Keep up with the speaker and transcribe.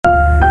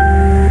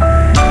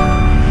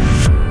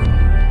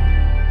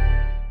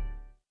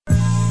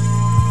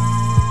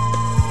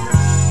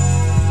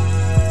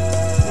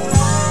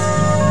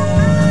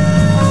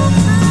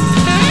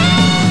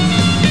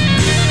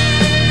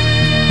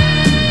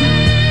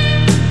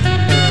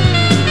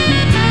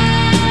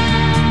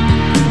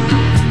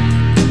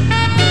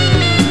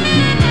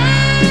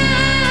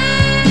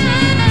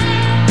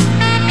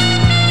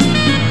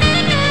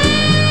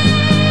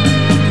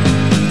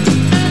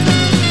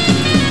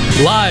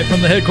Live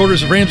from the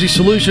headquarters of Ramsey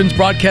Solutions,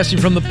 broadcasting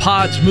from the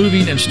Pods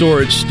Moving and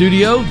Storage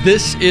Studio.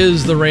 This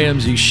is The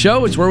Ramsey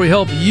Show. It's where we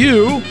help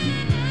you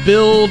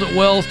build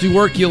wealth, do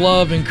work you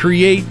love, and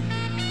create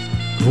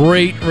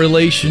great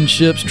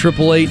relationships.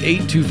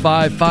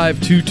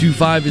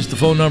 888-825-5225 is the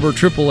phone number.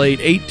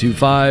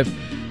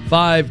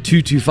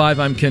 888-825-5225.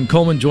 I'm Ken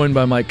Coleman, joined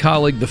by my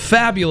colleague, the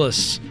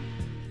fabulous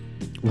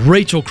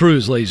Rachel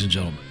Cruz, ladies and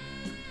gentlemen.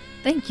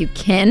 Thank you,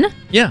 Ken.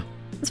 Yeah.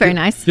 That's very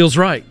nice. Feels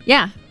right.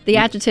 Yeah. The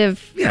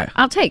adjective,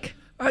 I'll take.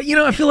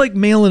 I feel like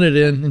mailing it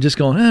in and just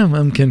going,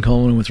 I'm Ken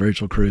Coleman with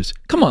Rachel Cruz.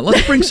 Come on,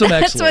 let's bring some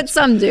excellence. That's what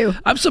some do.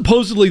 I'm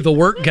supposedly the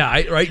work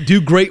guy, right? Do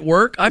great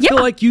work. I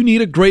feel like you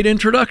need a great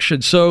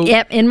introduction. So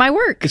in my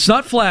work. It's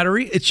not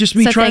flattery. It's just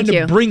me trying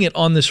to bring it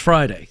on this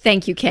Friday.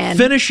 Thank you, Ken.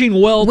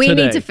 Finishing well today. We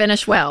need to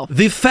finish well.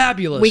 The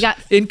fabulous, we got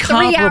 3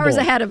 hours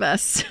ahead of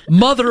us.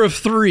 Mother of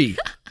 3.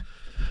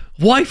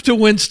 Wife to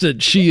Winston,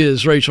 she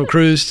is Rachel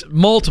Cruz,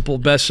 multiple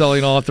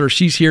best-selling author.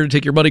 She's here to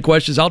take your money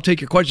questions. I'll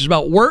take your questions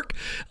about work,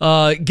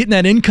 getting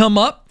that income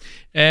up,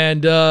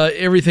 and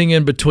everything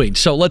in between.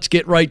 So let's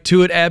get right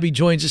to it. Abby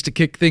joins us to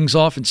kick things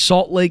off in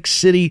Salt Lake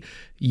City,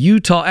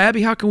 Utah.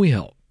 Abby, how can we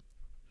help?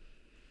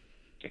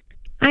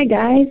 Hi,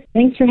 guys.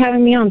 Thanks for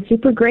having me on.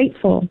 Super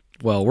grateful.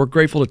 Well, we're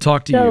grateful to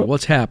talk to you.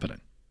 What's happening?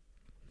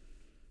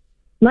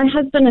 My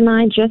husband and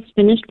I just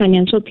finished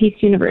Financial Peace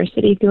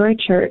University through our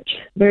church.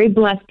 Very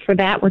blessed for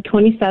that. We're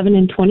 27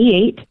 and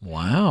 28.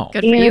 Wow.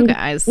 Good for you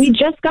guys. We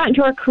just got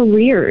into our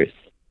careers,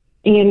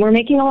 and we're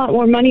making a lot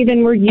more money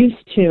than we're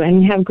used to,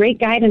 and have great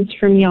guidance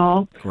from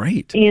y'all.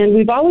 Great. And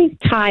we've always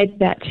tithed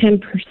that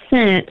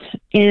 10%,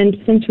 and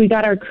since we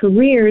got our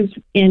careers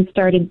and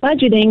started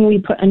budgeting, we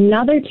put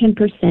another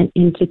 10%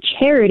 into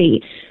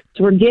charity.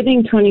 So we're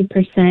giving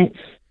 20%.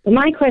 But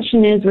my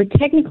question is, we're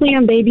technically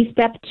on baby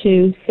step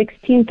 2,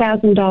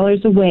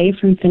 $16,000 away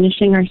from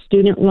finishing our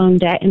student loan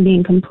debt and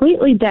being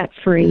completely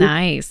debt-free.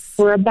 Nice.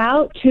 We're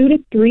about 2 to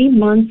 3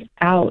 months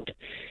out.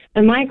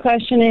 And my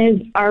question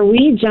is, are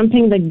we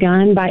jumping the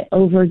gun by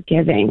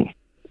overgiving?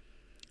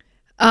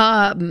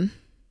 No,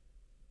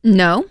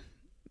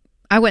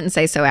 I wouldn't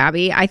say so,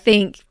 Abby. I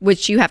think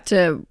what you have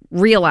to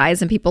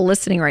realize, and people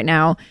listening right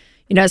now,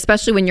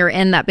 especially when you're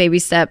in that baby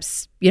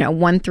steps,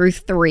 1 through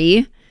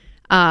 3,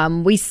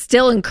 we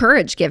still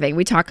encourage giving.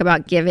 We talk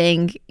about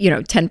giving,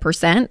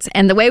 10%.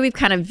 And the way we've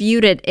kind of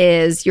viewed it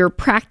is you're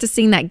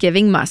practicing that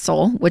giving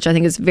muscle, which I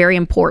think is very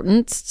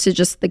important to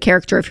just the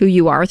character of who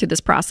you are through this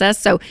process.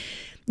 So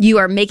you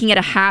are making it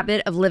a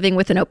habit of living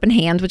with an open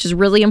hand, which is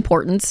really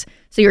important.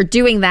 So you're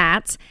doing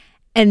that.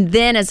 And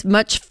then as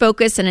much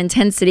focus and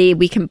intensity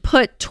we can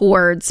put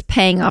towards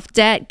paying off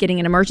debt, getting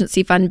an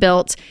emergency fund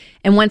built.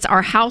 And once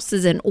our house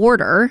is in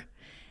order,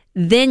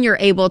 then you're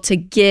able to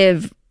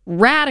give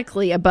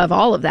radically above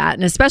all of that.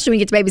 And especially when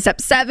you get to baby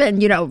step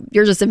 7,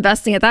 you're just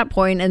investing at that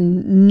point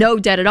and no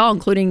debt at all,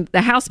 including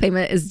the house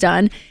payment is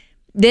done.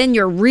 Then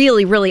you're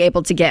really, really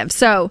able to give.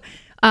 So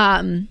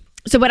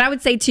what I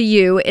would say to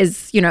you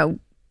is,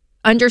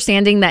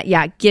 understanding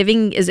that,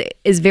 giving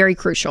is very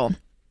crucial.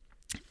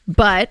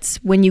 But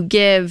when you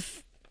give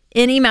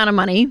any amount of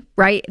money,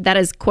 right, that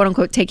is quote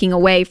unquote taking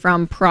away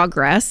from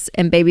progress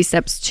in baby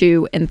steps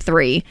 2 and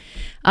 3.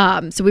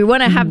 So we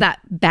want to have that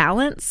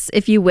balance,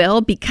 if you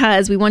will,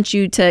 because we want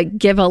you to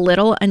give a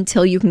little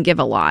until you can give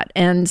a lot.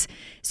 And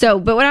so,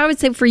 but what I would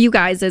say for you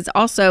guys is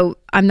also,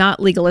 I'm not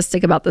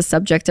legalistic about the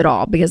subject at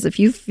all, because if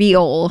you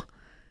feel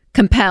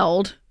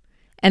compelled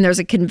and there's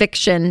a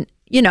conviction,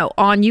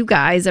 on you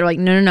guys that are like,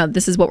 no,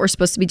 this is what we're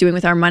supposed to be doing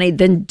with our money,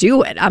 then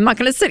do it. I'm not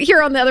going to sit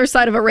here on the other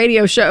side of a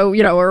radio show,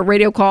 or a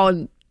radio call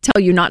and tell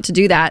you not to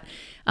do that.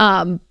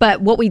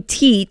 But what we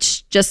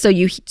teach, just so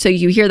you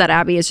hear that,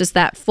 Abby, is just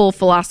that full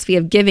philosophy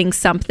of giving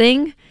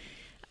something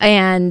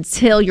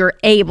until you're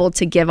able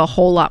to give a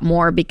whole lot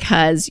more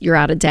because you're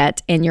out of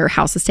debt and your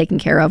house is taken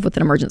care of with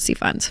an emergency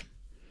fund.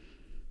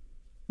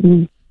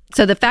 Mm.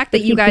 So the fact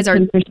that you guys are,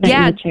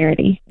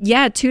 charity.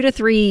 2 to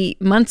 3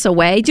 months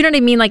away. Do you know what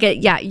I mean? Like,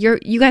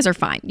 you guys are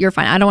fine. You're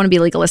fine. I don't want to be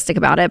legalistic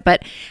about it,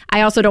 but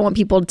I also don't want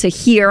people to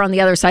hear on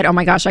the other side, oh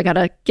my gosh, I got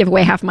to give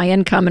away half my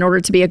income in order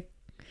to be a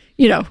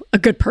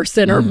good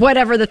person or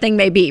whatever the thing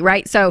may be,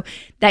 right? So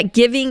that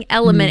giving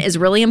element is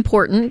really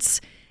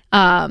important.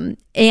 And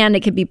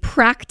it can be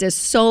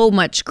practiced so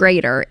much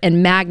greater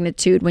in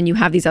magnitude when you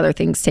have these other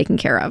things taken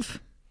care of.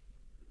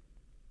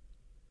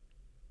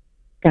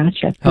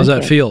 Gotcha. How's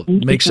that feel?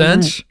 Make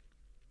sense? Much.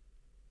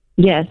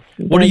 Yes.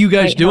 What are you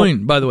guys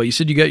doing, by the way? You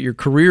said you got your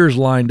careers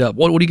lined up.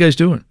 What are you guys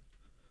doing?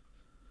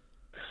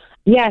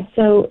 Yeah,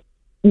 so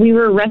we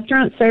were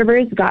restaurant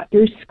servers, got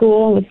through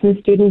school with some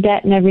student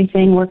debt and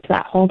everything, worked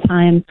that whole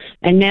time.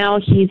 And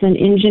now he's an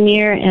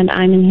engineer and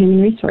I'm in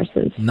human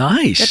resources.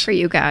 Nice. Good for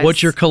you guys.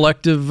 What's your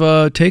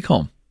collective take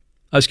home?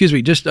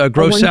 Just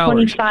gross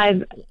salary.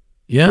 125.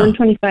 Yeah.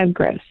 125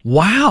 gross.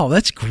 Wow,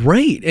 that's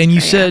great. And you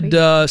said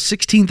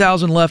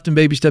 $16,000 left in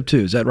baby step 2.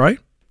 Is that right?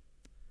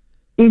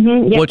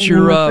 Mm-hmm. Yep, what's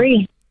your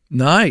free.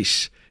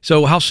 Nice.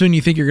 So how soon do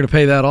you think you're going to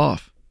pay that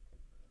off?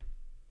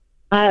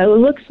 It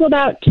looks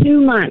about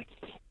 2 months.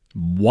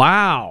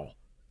 Wow.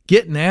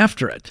 getting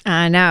after it.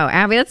 I know,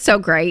 Abby, that's so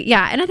great.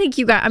 Yeah, and I think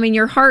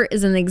your heart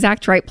is in the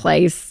exact right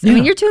place. I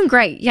mean, you're doing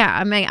great. Yeah,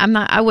 I mean,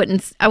 I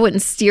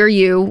wouldn't steer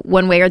you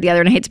one way or the other,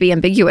 and I hate to be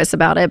ambiguous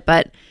about it,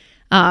 but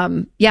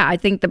I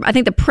think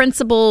the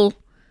principle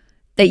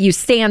that you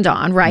stand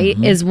on,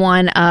 right, is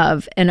one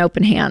of an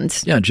open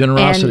hand. Yeah,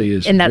 generosity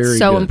and that's very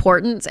so good.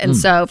 important. And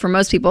so for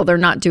most people, they're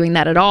not doing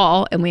that at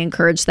all, and we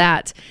encourage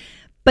that.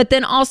 But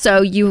then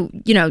also, you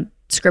know,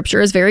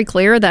 Scripture is very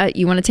clear that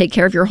you want to take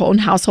care of your whole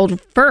household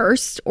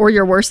first, or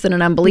you're worse than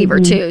an unbeliever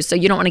too. So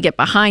you don't want to get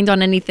behind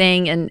on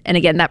anything. And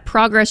again, that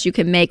progress you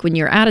can make when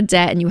you're out of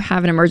debt and you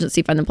have an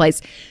emergency fund in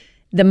place,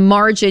 the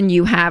margin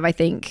you have, I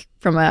think,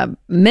 from a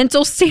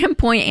mental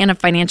standpoint and a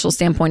financial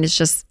standpoint is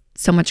just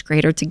so much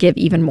greater to give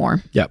even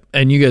more. Yep.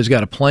 And you guys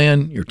got a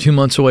plan. You're 2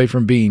 months away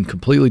from being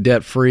completely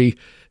debt free.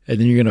 And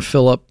then you're going to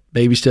fill up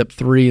baby step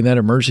 3 in that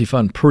emergency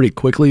fund pretty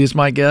quickly is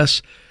my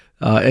guess.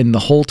 And the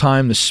whole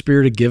time, the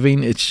spirit of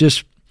giving, it's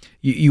just,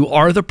 you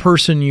are the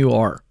person you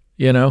are,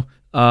 you know,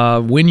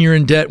 when you're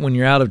in debt, when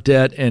you're out of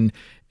debt, and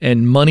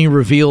money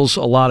reveals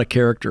a lot of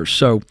character.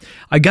 So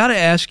I got to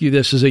ask you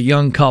this as a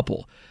young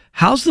couple,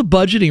 how's the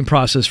budgeting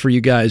process for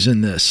you guys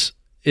in this?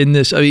 I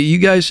mean, you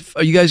guys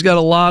got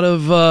a lot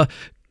of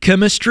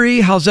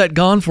chemistry. How's that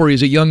gone for you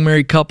as a young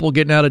married couple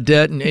getting out of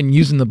debt and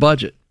using the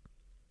budget?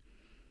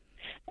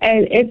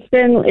 And it's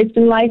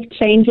been life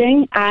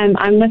changing. I'm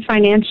the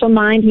financial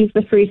mind. He's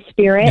the free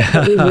spirit.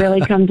 We've really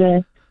come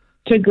to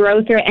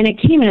grow through it, and it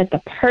came in at the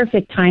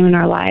perfect time in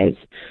our lives,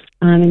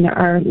 in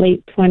our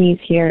late 20s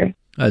here.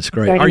 That's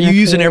great. Are you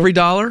using every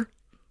dollar?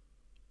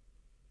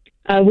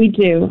 We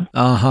do.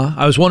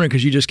 I was wondering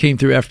because you just came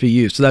through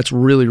FPU, so that's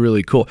really,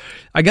 really cool.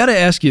 I got to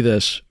ask you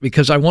this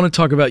because I want to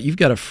talk about, you've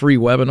got a free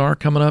webinar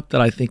coming up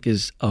that I think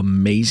is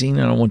amazing,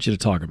 and I want you to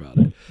talk about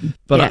it.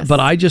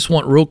 But I just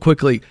want real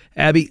quickly,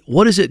 Abby,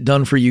 what has it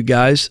done for you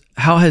guys?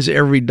 How has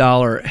every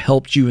dollar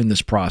helped you in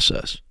this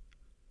process?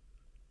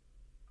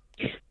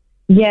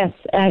 Yes,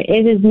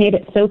 it has made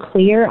it so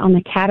clear on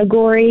the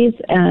categories.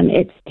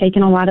 It's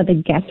taken a lot of the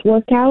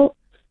guesswork out,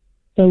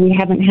 so we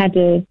haven't had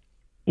to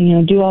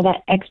do all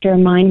that extra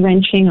mind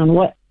wrenching on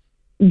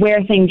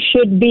where things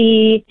should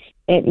be.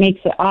 It makes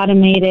it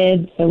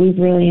automated. So we've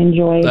really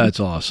enjoyed. That's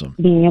awesome.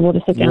 Being able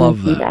to sit down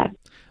and see that.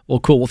 Well,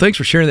 cool. Well, thanks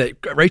for sharing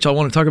that. Rachel, I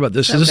want to talk about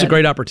this. This is a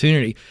great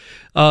opportunity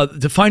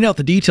to find out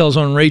the details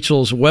on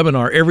Rachel's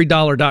webinar,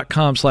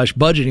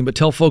 everydollar.com/budgeting, but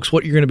tell folks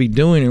what you're going to be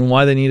doing and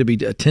why they need to be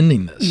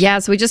attending this. Yeah,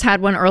 so we just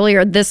had one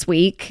earlier this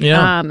week,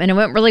 and it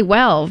went really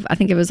well. I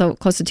think it was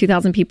close to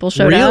 2,000 people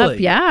showed up.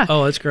 Yeah.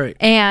 Oh, that's great.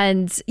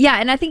 And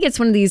and I think it's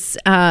one of these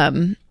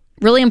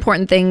really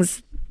important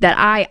things that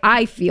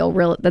I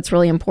feel that's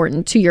really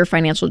important to your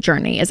financial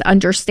journey is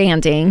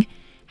understanding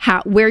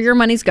where your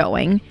money's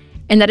going,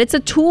 and that it's a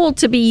tool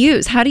to be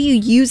used. How do you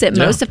use it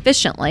most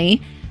efficiently?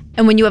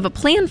 And when you have a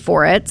plan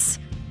for it,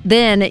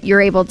 then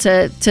you're able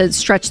to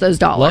stretch those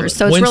dollars.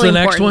 So it's When's really the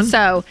next important. One?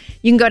 So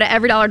you can go to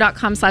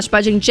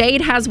everydollar.com/budgeting.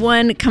 Jade has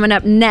one coming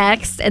up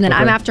next, and then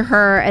I'm after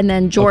her, and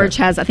then George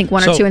has, I think,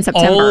 one or two in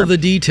September. All of the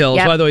details,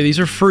 by the way, these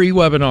are free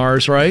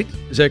webinars, right?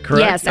 Is that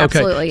correct? Yes,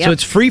 absolutely. Okay. Yep. So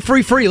it's free.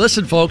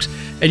 Listen, folks,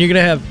 and you're going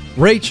to have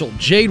Rachel,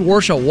 Jade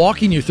Warshaw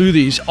walking you through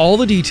these. All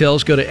the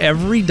details, go to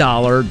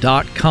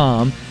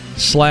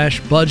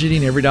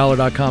everydollar.com/budgeting,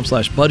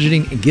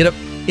 everydollar.com/budgeting, and get up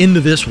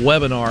into this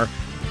webinar.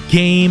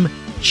 Game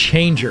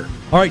changer.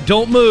 All right,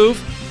 don't move.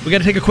 We got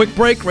to take a quick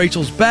break.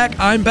 Rachel's back.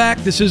 I'm back.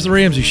 This is The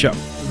Ramsey Show.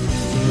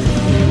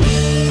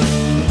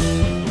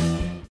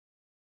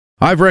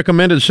 I've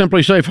recommended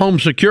Simply Safe Home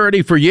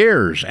Security for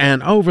years,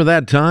 and over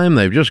that time,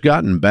 they've just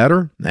gotten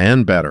better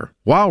and better,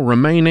 while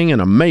remaining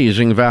an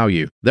amazing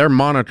value. Their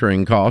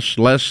monitoring costs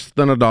less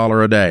than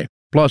 $1 a day.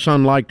 Plus,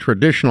 unlike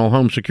traditional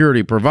home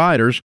security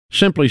providers,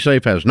 Simply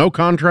Safe has no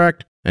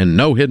contract and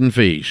no hidden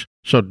fees.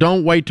 So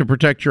don't wait to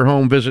protect your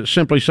home. Visit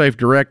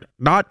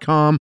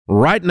simplysafedirect.com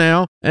right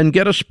now and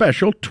get a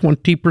special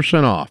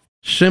 20% off.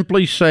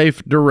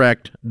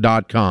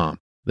 simplysafedirect.com.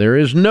 There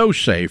is no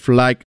safe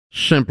like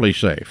Simply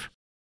Safe.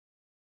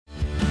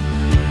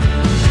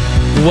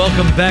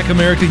 Welcome back,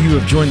 America. You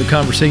have joined the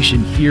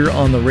conversation here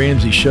on The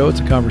Ramsey Show.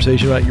 It's a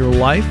conversation about your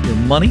life, your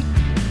money,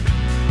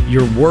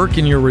 your work,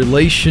 and your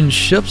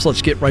relationships.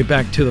 Let's get right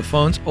back to the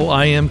phones.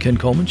 I am Ken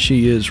Coleman.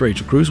 She is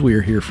Rachel Cruz. We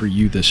are here for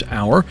you this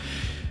hour.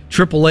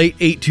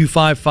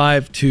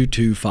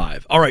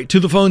 888-825-5225. All right, to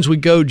the phones we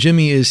go.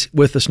 Jimmy is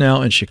with us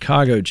now in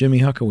Chicago. Jimmy,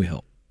 how can we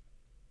help?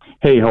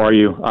 Hey, how are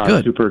you?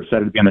 Good. Super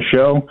excited to be on the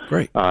show.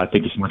 Great.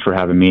 Thank you so much for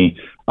having me.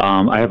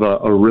 I have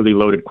a really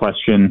loaded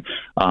question.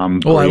 I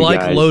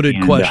like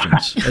loaded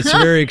questions. That's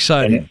very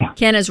exciting.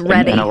 Ken is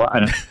ready. And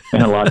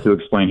a lot to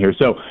explain here.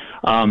 So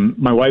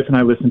my wife and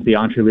I listen to the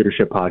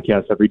EntreLeadership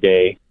podcast every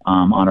day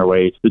on our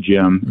way to the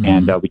gym.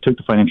 And we took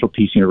the Financial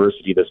Peace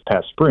University this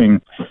past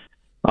spring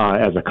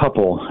as a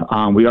couple.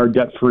 We are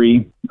debt-free,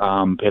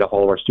 paid off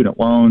all of our student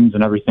loans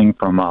and everything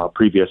from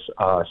previous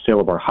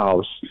sale of our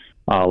house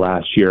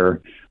last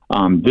year.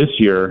 This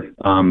year,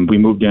 we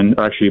moved in,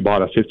 or actually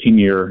bought a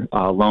 15-year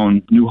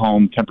loan, new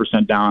home,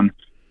 10% down,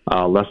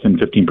 less than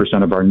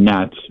 15% of our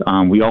net.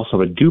 We also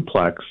have a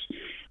duplex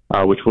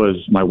which was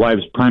my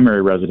wife's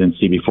primary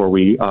residency before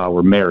we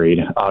were married.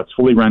 It's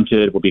fully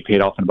rented. Will be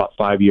paid off in about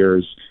 5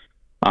 years.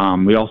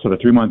 We also have a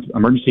 3-month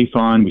emergency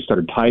fund. We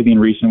started tithing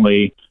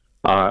recently.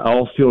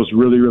 All feels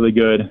really, really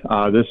good.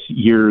 This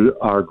year,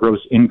 our gross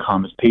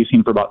income is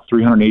pacing for about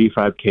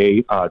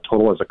 $385K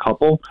total as a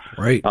couple.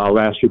 Right.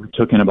 Last year, we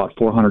took in about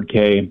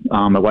 $400K.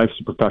 My wife's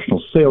a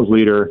professional sales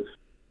leader.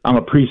 I'm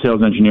a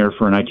pre-sales engineer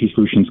for an IT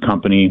solutions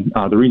company.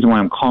 The reason why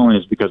I'm calling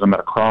is because I'm at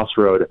a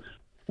crossroad.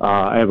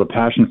 I have a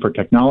passion for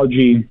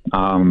technology,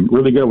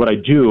 really good at what I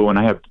do, and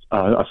I have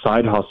a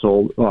side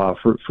hustle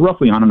for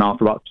roughly on and off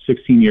for about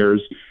 16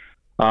 years.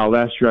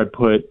 Last year, I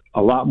put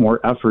a lot more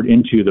effort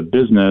into the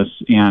business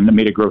and I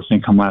made a gross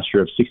income last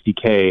year of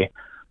 $60K.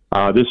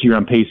 This year,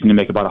 I'm pacing to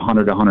make about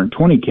 $100 to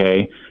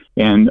 $120K.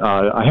 And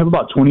I have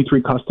about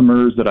 23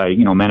 customers that I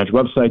manage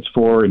websites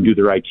for and do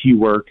their IT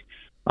work.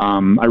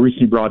 I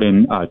recently brought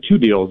in 2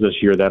 deals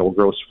this year that will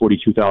gross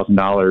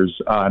 $42,000,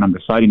 and I'm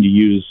deciding to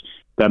use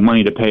that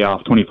money to pay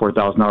off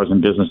 $24,000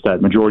 in business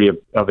debt. Majority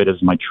of it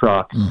is my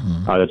truck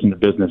that's in the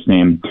business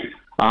name.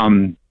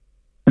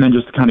 And then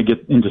just to kind of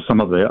get into some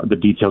of the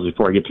details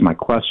before I get to my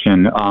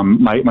question,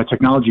 my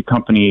technology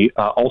company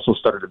also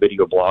started a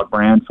video blog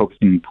brand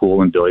focusing on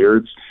pool and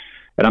billiards.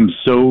 And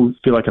feel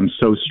like I'm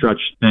so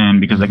stretched thin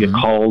because I get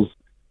calls,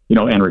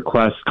 and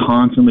requests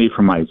constantly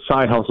from my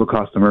side hustle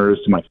customers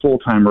to my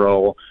full-time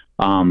role.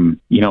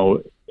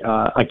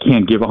 I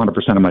can't give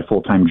 100% of my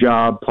full-time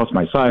job, plus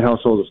my side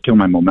hustle is killing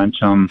my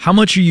momentum. How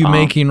much are you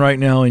making right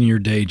now in your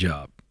day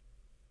job?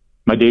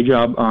 My day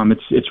job,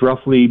 it's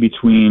roughly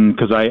between,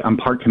 because I'm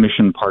part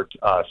commission, part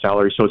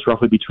salary, so it's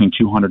roughly between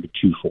 200 to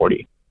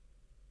 240.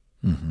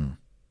 Mm-hmm.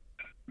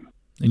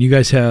 And you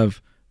guys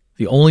have,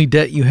 the only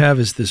debt you have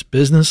is this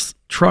business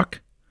truck?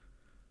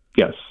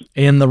 Yes.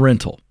 And the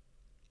rental?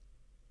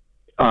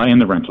 And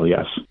the rental,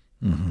 yes.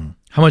 Mm-hmm.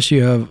 How much do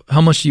you have?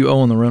 How much do you owe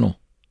on the rental?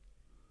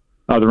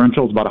 The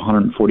rental is about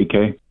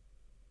 $140K.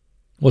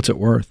 What's it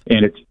worth?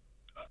 And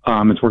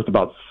it's worth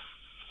about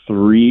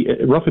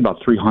roughly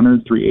about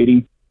 $300,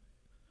 $380.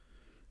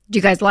 Do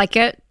you guys like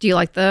it? Do you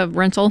like the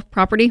rental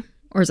property,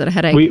 or is it a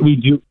headache? We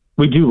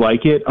do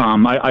like it.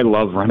 I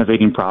love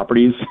renovating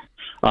properties.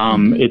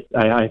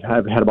 I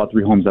have had about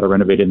 3 homes that I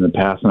renovated in the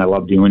past, and I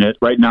love doing it.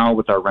 Right now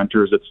with our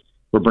renters,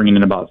 we're bringing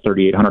in about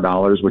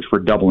 $3,800, which we're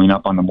doubling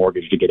up on the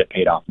mortgage to get it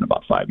paid off in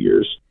about 5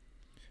 years.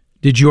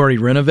 Did you already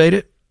renovate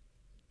it?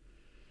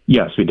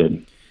 Yes, we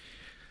did.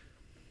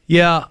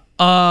 Yeah,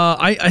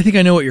 I think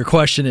I know what your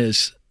question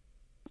is.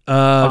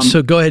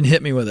 So go ahead and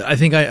hit me with it. I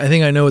think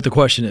I know what the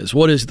question is.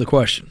 What is the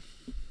question?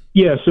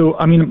 Yeah, so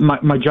I mean,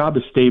 my job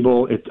is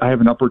stable. I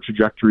have an upward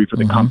trajectory for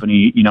the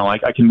company.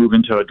 I can move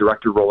into a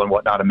director role and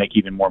whatnot and make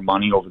even more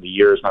money over the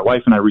years. My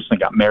wife and I recently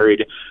got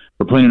married.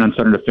 We're planning on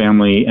starting a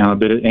family, and I'm a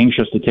bit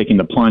anxious to taking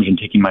the plunge and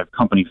taking my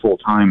company full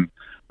time.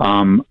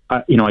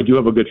 I do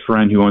have a good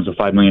friend who owns a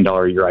 $5 million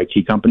a year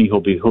IT company. He'll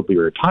be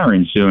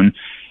retiring soon,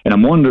 and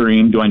I'm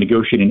wondering, do I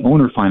negotiate an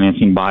owner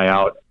financing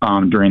buyout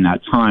during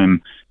that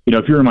time?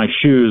 If you're in my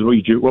shoes,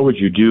 what would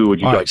you do? Would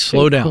you all right,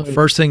 slow down.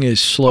 First thing is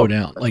slow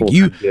down. Like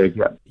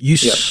you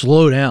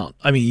slow down.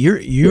 I mean,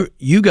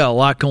 you got a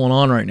lot going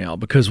on right now,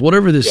 because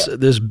whatever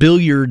this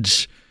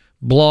billiards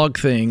blog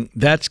thing,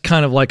 that's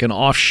kind of like an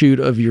offshoot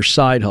of your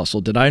side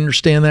hustle. Did I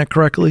understand that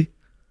correctly?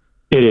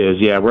 It is,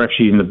 yeah. We're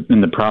actually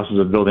in the process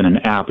of building an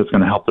app that's going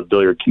to help the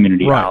billiard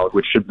community out,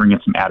 which should bring in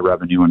some ad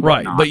revenue and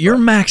whatnot. But you're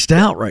maxed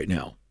out right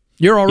now.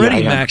 You're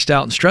already maxed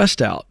out and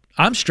stressed out.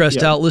 I'm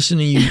stressed out listening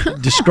to you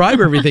describe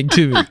everything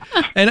to me.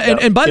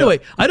 And by the way,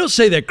 I don't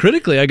say that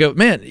critically. I go,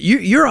 man,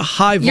 you're a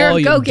high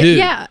volume dude.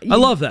 Yeah, I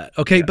love that.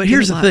 Okay, but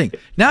here's the thing.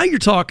 Now you're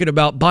talking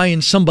about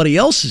buying somebody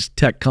else's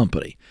tech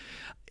company.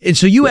 And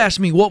so you asked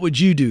me, what would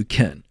you do,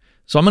 Ken?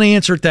 So I'm going to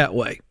answer it that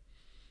way.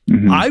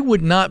 Mm-hmm. I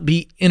would not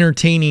be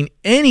entertaining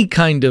any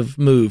kind of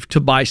move to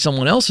buy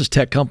someone else's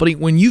tech company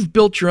when you've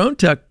built your own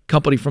tech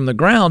company from the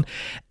ground,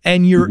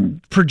 and you're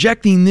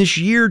projecting this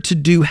year to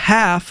do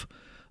half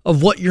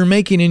of what you're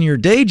making in your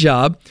day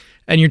job,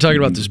 and you're talking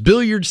about this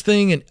billiards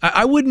thing, and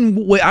I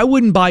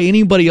wouldn't buy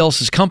anybody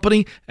else's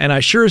company, and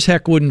I sure as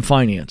heck wouldn't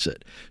finance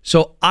it.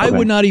 So I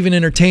would not even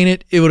entertain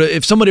it. It would,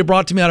 if somebody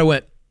brought it to me, I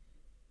went,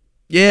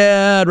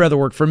 yeah, I'd rather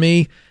work for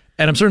me,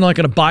 and I'm certainly not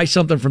going to buy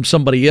something from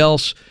somebody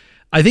else.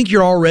 I think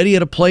you're already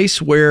at a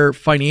place where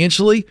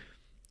financially,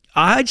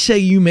 I'd say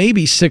you may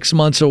be 6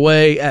 months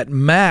away at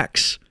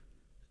max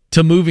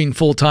to moving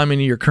full-time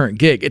into your current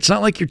gig. It's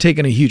not like you're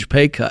taking a huge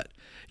pay cut.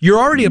 You're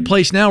already at a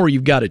place now where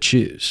you've got to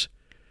choose.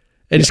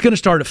 And it's going to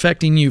start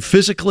affecting you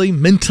physically,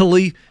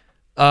 mentally.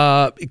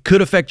 It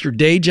could affect your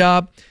day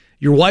job.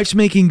 Your wife's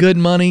making good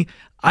money.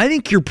 I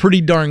think you're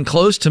pretty darn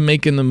close to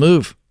making the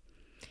move.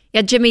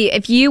 Yeah, Jimmy,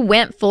 if you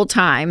went full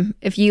time,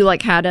 if you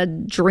had a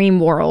dream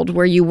world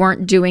where you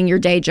weren't doing your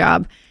day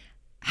job,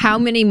 how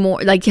many more,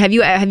 have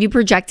you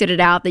projected it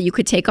out that you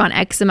could take on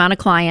X amount of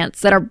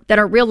clients that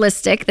are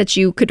realistic, that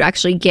you could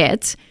actually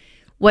get?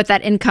 What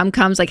that income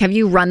comes, have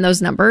you run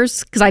those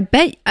numbers? Because I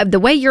bet the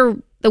way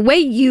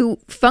you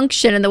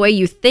function and the way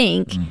you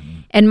think,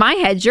 in my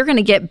head, you're going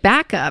to get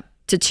back up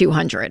to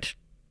 200.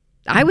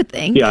 I would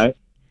think. Yeah,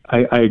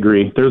 I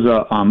agree. There's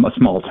a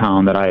small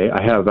town that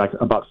I have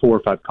about 4 or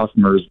 5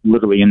 customers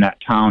literally in that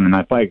town, and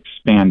if I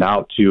expand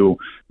out to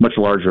much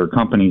larger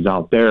companies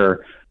out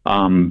there,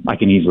 I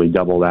can easily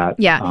double that.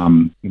 Yeah.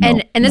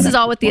 And this is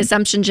all with the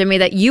assumption, Jimmy,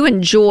 that you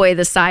enjoy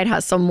the side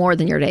hustle more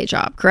than your day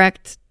job,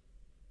 correct?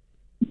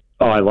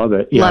 Oh, I love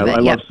it. Yeah, I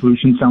love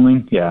solution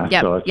selling. Yeah,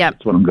 so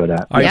that's what I'm good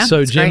at. All right,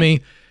 so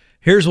Jimmy,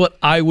 here's what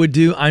I would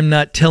do. I'm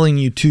not telling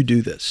you to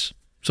do this,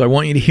 so I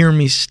want you to hear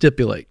me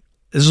stipulate.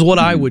 This is what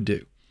I would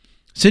do.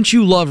 Since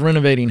you love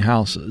renovating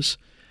houses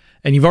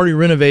and you've already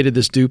renovated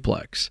this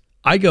duplex,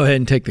 I'd go ahead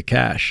and take the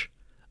cash.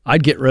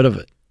 I'd get rid of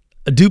it.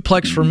 A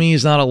duplex for me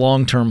is not a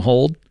long-term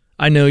hold.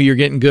 I know you're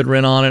getting good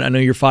rent on it. I know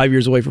you're 5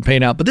 years away from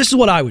paying out, but this is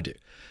what I would do.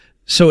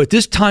 So at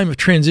this time of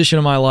transition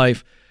in my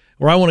life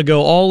where I want to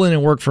go all in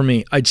and work for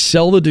me, I'd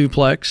sell the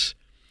duplex.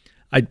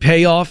 I'd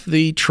pay off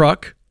the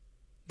truck,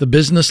 the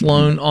business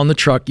loan on the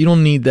truck. You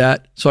don't need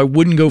that. So I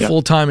wouldn't go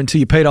full-time until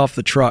you paid off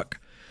the truck.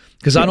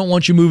 Because I don't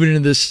want you moving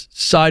into this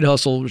side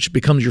hustle, which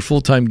becomes your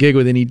full-time gig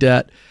with any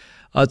debt.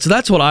 So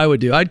that's what I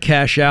would do. I'd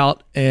cash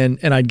out and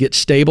I'd get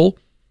stable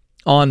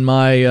on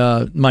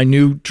my my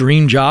new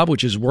dream job,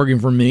 which is working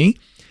for me.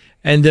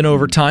 And then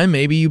over time,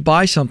 maybe you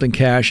buy something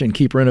cash and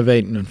keep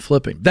renovating and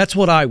flipping. That's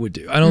what I would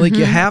do. I don't think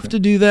you have to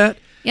do that.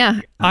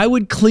 Yeah. I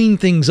would clean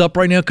things up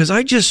right now because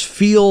I just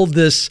feel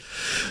this.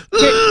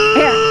 Here,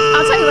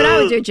 I'll tell you what I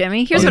would do,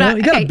 Jimmy. Here's what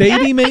You got a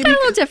baby, maybe? I got a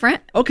little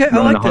different. Okay,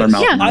 I like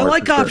this. Yeah. I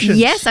like options.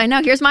 Yes, I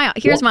know. Here's mine.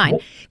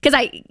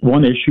 Because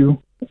one issue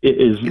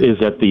is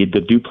that the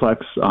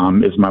duplex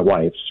is my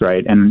wife's,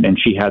 right? And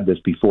she had this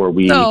before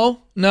we. No,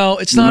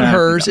 it's not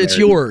hers. It's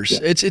yours. Yeah.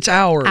 It's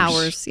ours.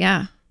 Ours,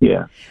 yeah.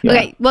 Yeah.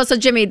 Okay. Well, so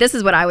Jimmy, this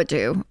is what I would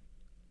do.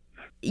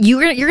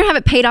 You're gonna have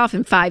it paid off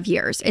in 5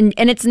 years, and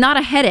it's not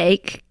a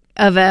headache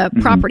of a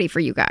property for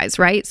you guys,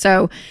 right?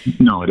 So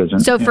no, it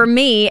isn't. So for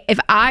me, if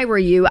I were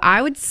you,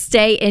 I would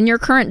stay in your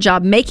current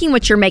job, making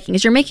what you're making,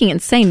 because you're making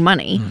insane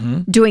money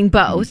doing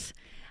both.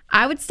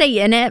 I would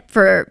stay in it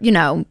for,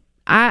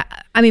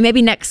 I mean,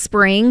 maybe next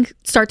spring,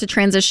 start to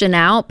transition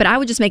out, but I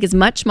would just make as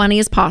much money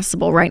as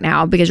possible right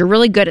now because you're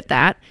really good at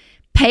that.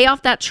 Pay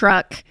off that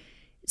truck,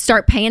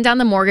 start paying down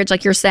the mortgage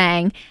like you're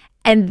saying.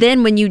 And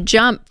then when you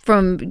jump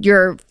from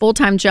your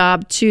full-time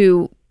job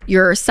to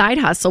your side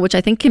hustle, which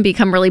I think can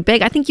become really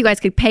big, I think you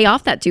guys could pay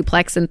off that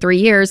duplex in 3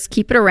 years,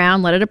 keep it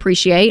around, let it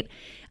appreciate.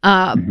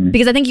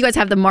 Because I think you guys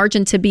have the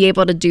margin to be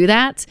able to do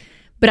that.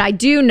 But I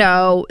do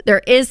know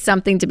there is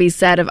something to be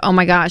said of, oh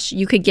my gosh,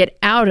 you could get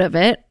out of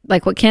it,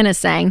 like what Ken is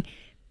saying,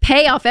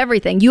 pay off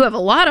everything. You have a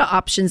lot of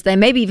options then,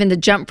 maybe even to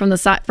jump from the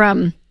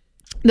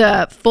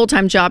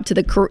full-time job to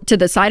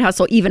the side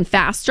hustle even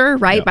faster,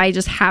 right? Yep. By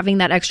just having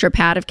that extra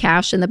pad of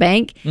cash in the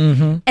bank.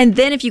 And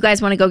then if you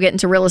guys want to go get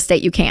into real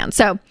estate, you can.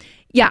 So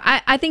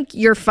yeah, I think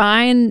you're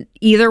fine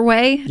either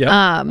way. Yeah,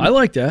 I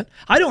like that.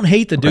 I don't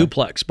hate the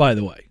duplex, by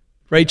the way.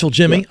 Rachel,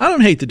 Jimmy, I don't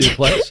hate the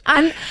duplex.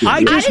 I didn't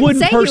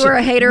say you were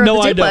a hater of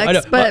the duplex. I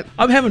don't. But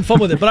I'm having fun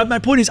with it. But my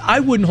point is, I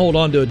wouldn't hold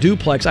on to a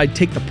duplex. I'd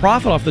take the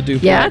profit off the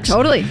duplex. Yeah,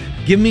 totally.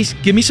 Give me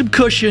some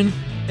cushion,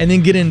 and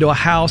then get into a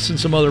house and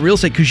some other real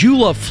estate because you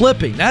love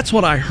flipping. That's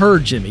what I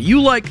heard, Jimmy.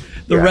 You like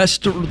the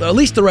at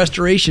least the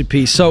restoration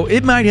piece. So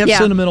it might have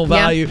sentimental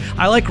value.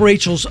 I like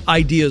Rachel's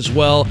idea as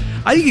well.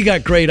 I think you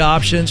got great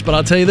options, but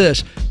I'll tell you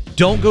this: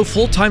 don't go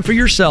full time for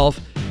yourself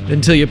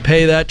until you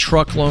pay that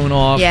truck loan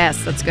off.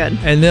 Yes, that's good.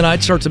 And then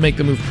I'd start to make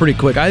the move pretty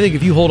quick. I think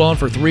if you hold on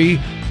for 3,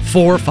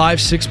 4,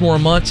 5, 6 more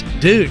months,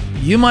 dude,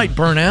 you might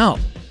burn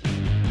out.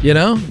 You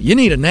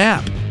need a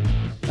nap.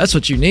 That's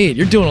what you need.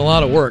 You're doing a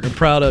lot of work. I'm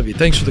proud of you.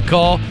 Thanks for the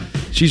call.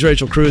 She's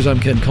Rachel Cruz. I'm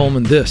Ken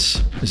Coleman.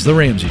 This is The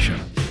Ramsey Show.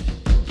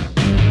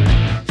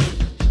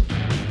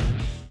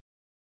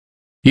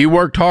 You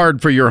worked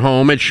hard for your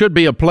home. It should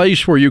be a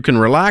place where you can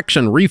relax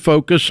and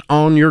refocus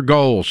on your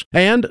goals.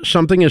 And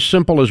something as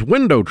simple as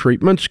window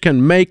treatments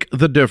can make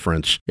the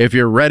difference. If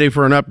you're ready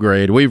for an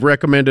upgrade, we've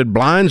recommended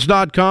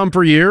Blinds.com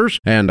for years,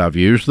 and I've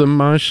used them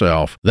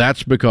myself.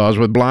 That's because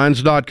with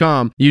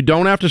Blinds.com, you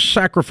don't have to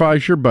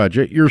sacrifice your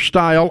budget, your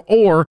style,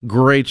 or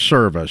great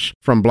service.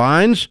 From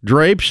blinds,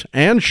 drapes,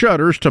 and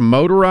shutters to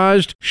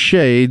motorized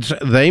shades,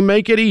 they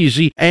make it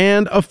easy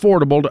and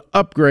affordable to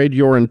upgrade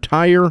your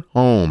entire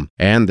home.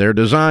 And their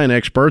design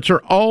experts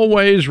are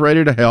always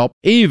ready to help,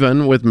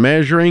 even with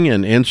measuring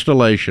and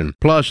installation.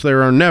 Plus,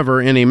 there are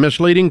never any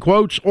misleading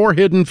quotes or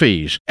hidden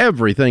fees.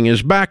 Everything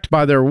is backed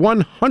by their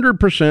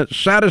 100%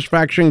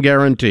 satisfaction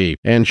guarantee,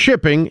 and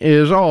shipping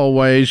is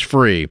always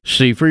free.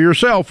 See for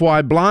yourself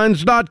why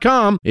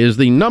Blinds.com is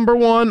the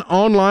 #1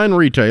 online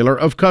retailer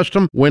of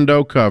custom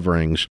window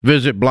coverings.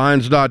 Visit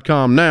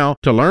Blinds.com now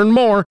to learn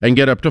more and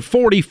get up to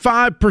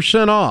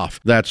 45%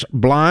 off. That's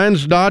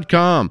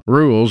Blinds.com.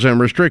 Rules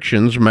and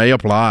restrictions may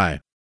apply.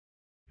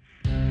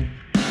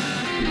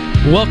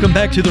 Welcome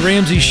back to The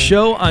Ramsey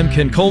Show. I'm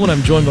Ken Coleman.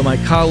 I'm joined by my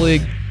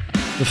colleague,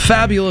 the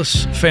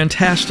fabulous,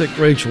 fantastic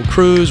Rachel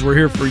Cruz. We're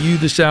here for you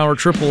this hour,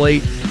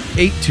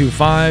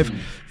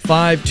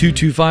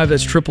 888-825-5225.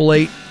 That's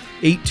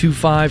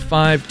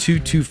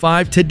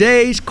 888-825-5225.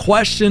 Today's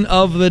question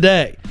of the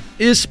day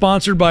is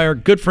sponsored by our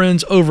good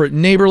friends over at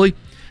Neighborly.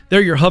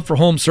 They're your hub for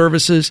home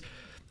services.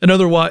 In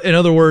other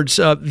words,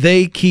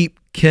 they keep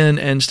Ken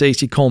and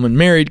Stacy Coleman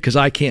married because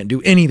I can't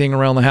do anything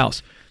around the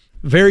house.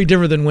 Very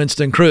different than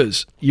Winston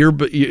Cruz. You're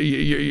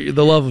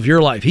the love of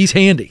your life. He's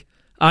handy.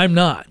 I'm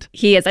not.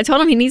 He is. I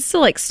told him he needs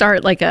to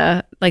start like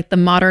the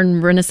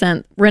modern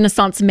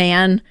Renaissance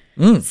man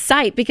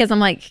site, because I'm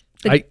like,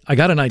 I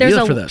got an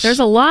idea for this. There's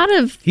a lot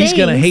of things. He's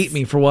going to hate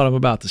me for what I'm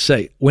about to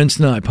say.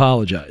 Winston, I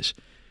apologize.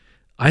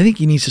 I think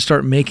he needs to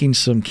start making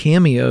some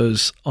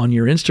cameos on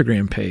your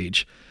Instagram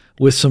page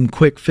with some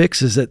quick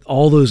fixes that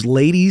all those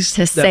ladies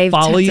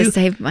follow you,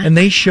 and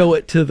they show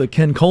it to the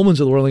Ken Colemans of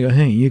the world and go,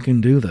 hey, you can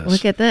do this.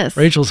 Look at this.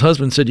 Rachel's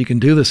husband said you can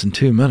do this in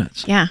 2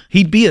 minutes. Yeah.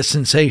 He'd be a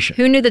sensation.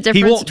 Who knew the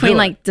difference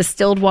between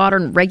distilled water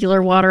and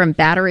regular water and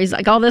batteries,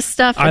 all this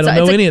stuff? I don't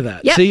know any of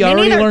that. Yeah, see, I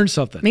already learned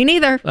something. Me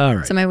neither. All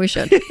right. So maybe we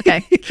should.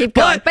 Okay, keep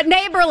going. But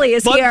Neighborly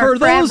is here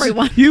for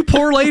everyone. You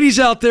poor ladies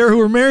out there who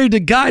are married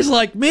to guys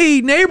like me,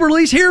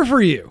 Neighborly's here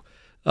for you.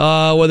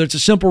 Whether it's a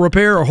simple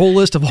repair or a whole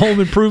list of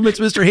home improvements,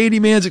 Mr.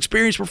 Handyman's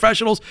experienced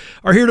professionals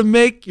are here to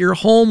make your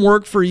home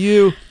work for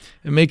you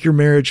and make your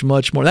marriage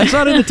much more. That's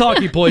not in the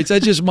talking points.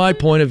 That's just my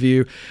point of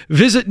view.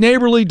 Visit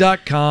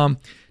neighborly.com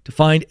to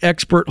find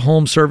expert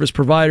home service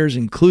providers,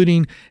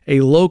 including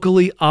a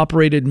locally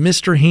operated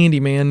Mr.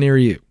 Handyman near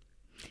you.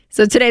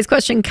 So today's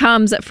question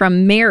comes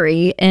from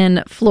Mary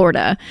in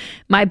Florida.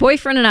 My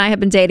boyfriend and I have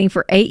been dating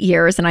for 8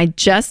 years, and I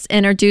just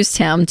introduced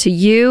him to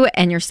you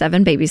and your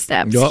 7 baby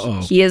steps.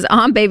 Uh-oh. He is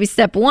on baby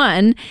step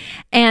 1,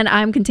 and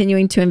I'm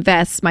continuing to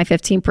invest my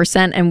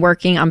 15% and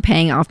working on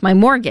paying off my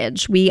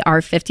mortgage. We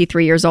are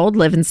 53 years old,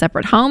 live in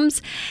separate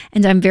homes,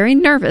 and I'm very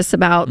nervous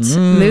about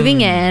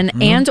moving in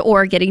and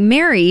or getting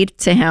married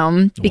to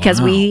him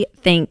because we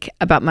think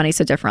about money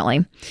so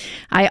differently.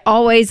 I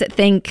always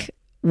think,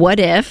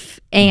 what if?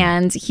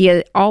 And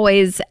he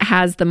always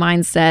has the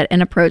mindset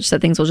and approach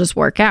that things will just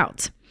work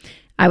out.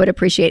 I would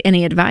appreciate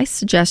any advice,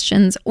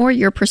 suggestions, or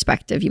your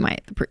perspective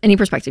any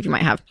perspective you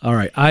might have. All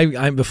right.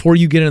 I before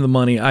you get into the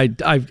money, I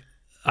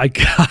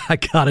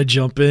gotta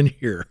jump in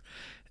here.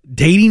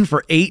 Dating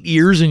for 8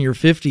 years and you're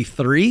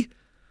 53?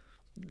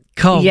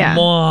 Come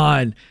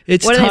on.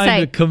 It's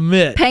time to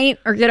commit. Paint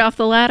or get off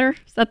the ladder?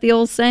 Is that the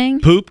old saying?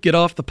 Poop, get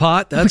off the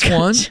pot. That's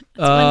one. That's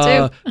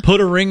one too.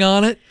 Put a ring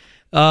on it.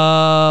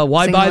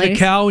 Why buy the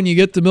cow when you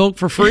get the milk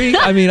for free?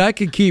 I mean, I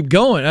could keep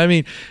going. I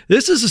mean,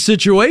 this is a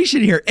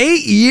situation here.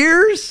 8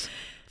 years,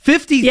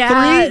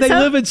 53. They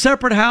live in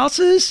separate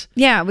houses.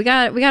 Yeah, we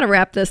got to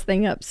wrap this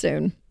thing up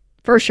soon,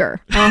 for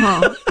sure.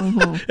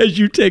 As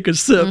you take a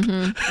sip,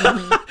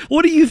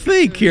 what do you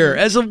think here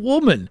as a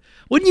woman?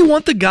 Wouldn't you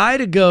want the guy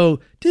to go,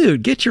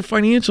 dude, get your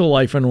financial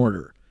life in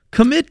order?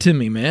 Commit to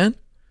me, man.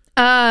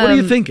 What are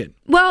you thinking?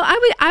 Well,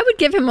 I would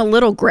give him a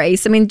little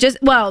grace. I mean,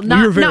 not.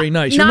 You're very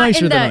nice. You're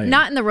nicer than I am.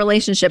 Not in the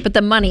relationship, but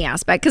the money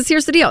aspect. Because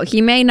here's the deal: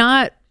 he may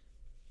not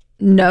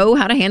know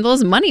how to handle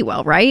his money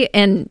well, right?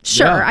 And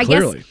sure, I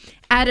guess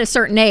at a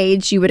certain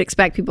age, you would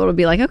expect people to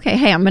be like, okay,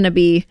 hey, I'm going to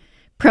be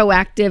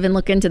proactive and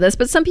look into this.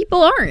 But some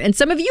people aren't, and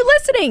some of you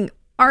listening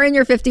are in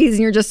your 50s and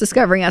you're just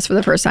discovering us for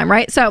the first time,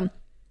 right? So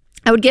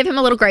I would give him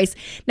a little grace.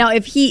 Now,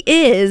 if he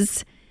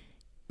is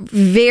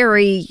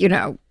very,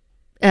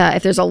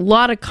 if there's a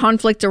lot of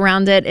conflict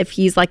around it, if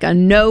he's like a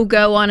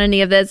no-go on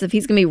any of this, if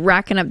he's going to be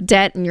racking up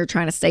debt and you're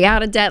trying to stay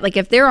out of debt, like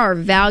if there are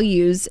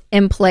values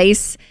in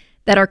place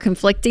that are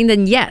conflicting,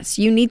 then yes,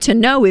 you need to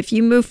know if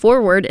you move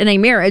forward in a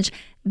marriage,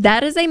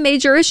 that is a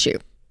major issue.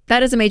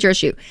 That is a major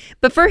issue.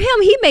 But for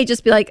him, he may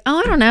just be like, oh,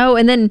 I don't know.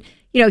 And then,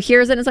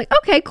 hears it and it's like,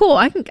 okay, cool.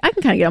 I can kind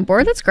of get on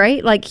board. That's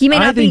great. Like he may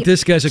not be. I think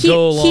this guy's a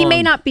go along. He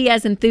may not be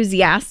as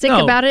enthusiastic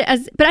about it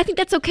but I think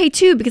that's okay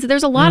too, because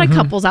there's a lot of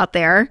couples out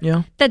there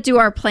that do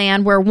our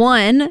plan where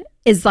one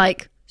is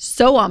like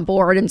so on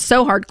board and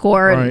so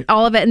hardcore and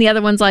all of it, and the other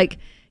one's like,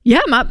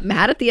 yeah, I'm not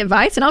mad at the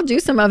advice and I'll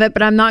do some of it,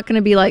 but I'm not going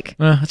to be like,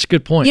 that's a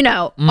good point.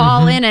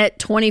 All in it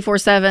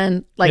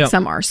 24/7 like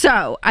some are.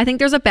 So I think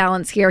there's a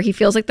balance here. He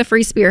feels like the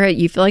free spirit.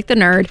 You feel like the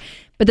nerd.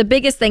 But the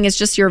biggest thing is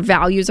just your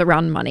values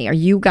around money. Are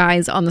you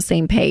guys on the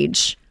same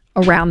page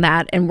around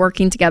that and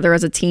working together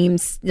as a team?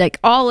 Like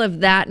all of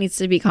that needs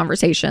to be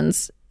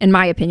conversations, in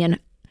my opinion,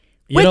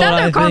 with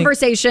other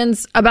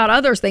conversations about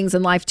other things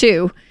in life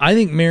too. I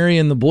think Mary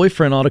and the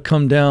boyfriend ought to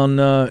come down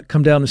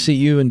to see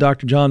you and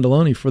Dr. John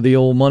Deloney for the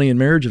old Money and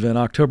Marriage event,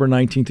 October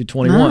 19th to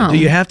 21. Do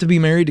you have to be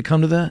married to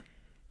come to that?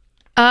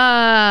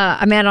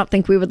 I mean, I don't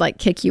think we would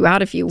kick you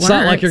out if you weren't. It's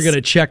not like you're going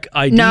to check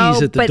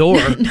IDs at the door.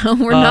 No,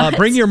 we're not.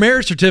 Bring your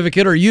marriage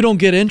certificate or you don't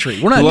get entry.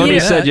 We're not doing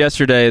that. Deloney said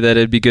yesterday that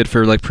it'd be good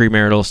for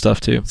premarital stuff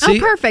too. See? Oh,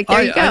 perfect.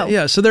 There you go.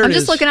 Yeah, so there it is. I'm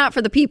just looking out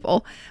for the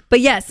people.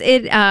 But yes,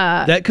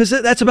 because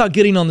that's about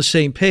getting on the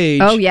same page.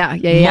 Oh, yeah.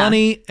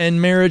 Money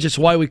and marriage, it's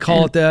why we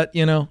call it that,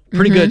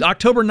 Pretty good.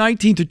 October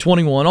 19th to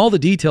 21. All the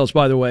details,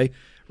 by the way,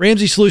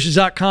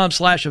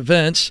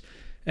 RamseySolutions.com/events.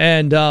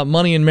 And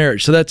Money and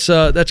Marriage. So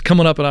that's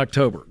coming up in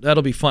October.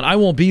 That'll be fun. I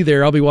won't be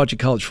there. I'll be watching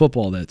college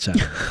football that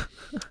Saturday.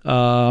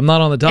 I'm not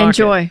on the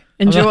docket.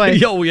 Enjoy.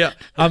 Oh, yeah.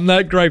 I'm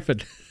not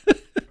griping.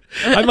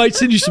 I might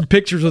send you some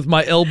pictures with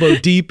my elbow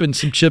deep and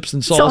some chips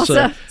and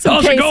salsa. Some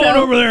How's it queso. going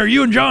over there?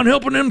 You and John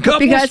helping them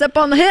couples? You guys up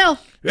on the hill.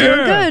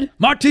 Doing good.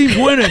 My team's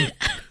winning.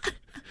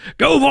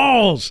 Go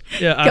Vols.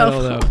 Yeah, I Go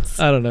don't know. Vols.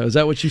 I don't know. Is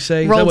that what you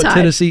say? Roll Is that what Tide.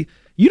 Tennessee?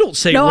 You don't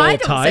say No, roll I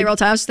don't tide. say roll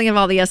tide. I was thinking of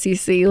all the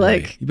SEC.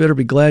 Like, You better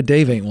be glad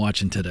Dave ain't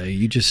watching today.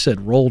 You just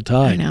said roll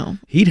tide. I know.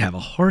 He'd have a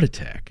heart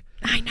attack.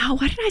 I know.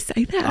 Why did I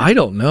say that? I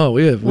don't know.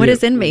 What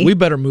is in me? We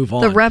better move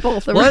on. The rebel.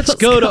 Let's rebel's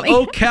go to coming.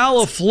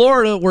 Ocala,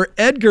 Florida, where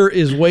Edgar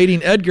is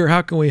waiting. Edgar,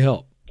 how can we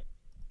help?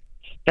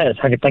 Yes,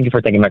 thank you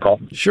for taking my call.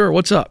 Sure.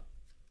 What's up?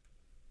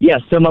 Yeah,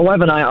 so my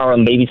wife and I are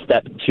on baby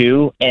step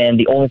 2, and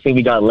the only thing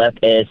we got left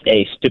is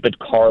a stupid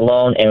car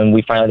loan, and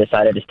we finally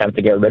decided it's time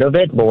to get rid of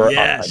it, but we're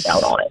upside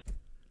down on it.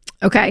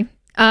 Okay.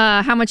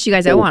 How much do you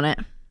guys owe on it?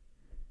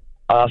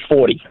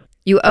 40.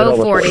 You owe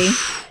Over 40.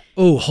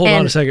 Oh, hold on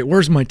And- a second.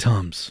 Where's my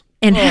Tums?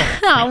 And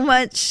how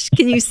much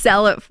can you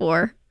sell it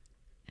for?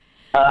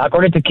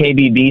 According to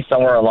KBB,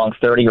 somewhere along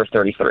 30 or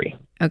 33.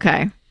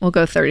 Okay. We'll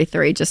go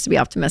 33 just to be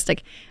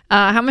optimistic.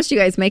 How much do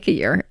you guys make a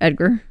year,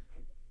 Edgar?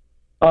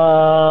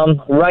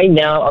 Right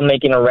now, I'm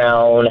making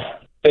around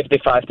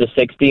 55 to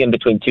 60 in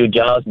between 2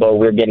 jobs, but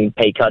we're getting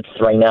pay cuts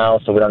right now,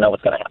 so we don't know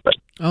what's going to happen.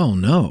 Oh,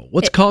 no.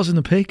 What's causing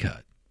the pay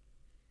cut?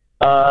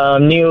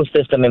 New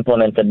system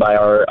implemented by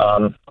our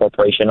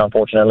corporation,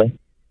 unfortunately.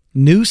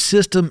 New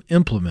system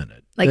implemented.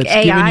 Like that's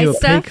giving AI you a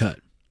stuff? pay cut.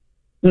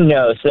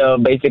 No, so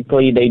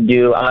basically they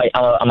do,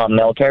 I'm a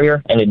mail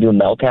carrier, and they do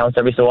mail counts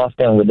every so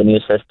often. With the new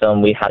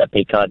system, we had a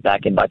pay cut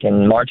back in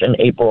March and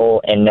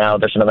April, and now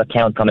there's another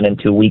count coming in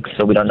 2 weeks,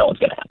 so we don't know what's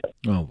going to happen.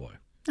 Oh, boy.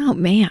 Oh,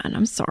 man.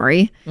 I'm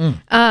sorry.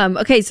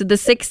 Okay. So the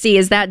 60,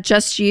 is that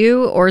just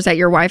you or is that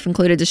your wife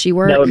included? Does she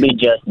work? That would be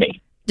just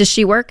me. Does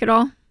she work at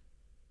all?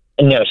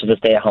 No, she's a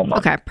stay-at-home mom.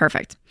 Okay,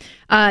 perfect.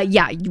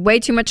 Yeah, way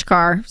too much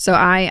car. So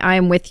I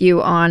am with you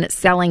on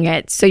selling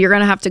it. So you're going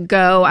to have to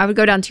go, I would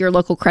go down to your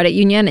local credit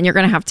union and you're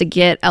going to have to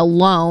get a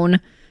loan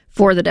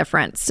for the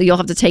difference. So you'll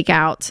have to take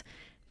out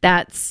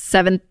that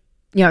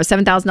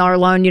 $7,000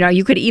 loan. You know,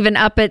 you could even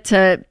up it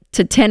to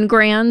 10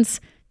 grand,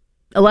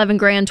 11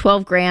 grand,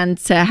 12 grand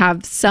to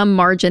have some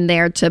margin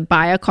there to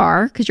buy a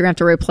car because you're going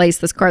to have to replace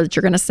this car that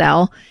you're going to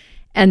sell.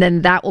 And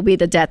then that will be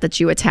the debt that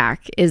you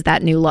attack is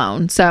that new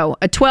loan. So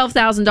a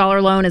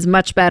 $12,000 loan is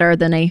much better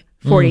than a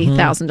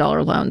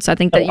 $40,000 loan. So I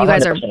think that you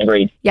guys are, 100%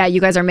 agreed. yeah, you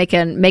guys are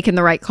making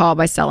the right call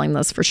by selling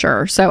this for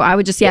sure. So I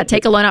would just,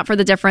 take a loan out for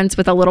the difference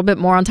with a little bit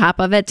more on top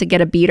of it to get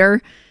a beater,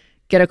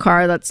 get a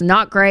car that's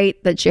not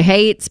great, that you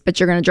hate, but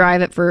you're going to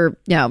drive it for,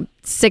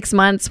 6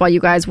 months while you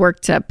guys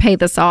work to pay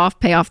this off,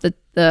 pay off the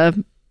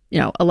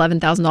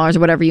 $11,000 or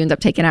whatever you end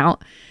up taking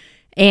out.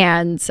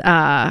 And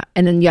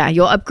then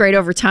you'll upgrade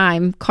over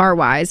time car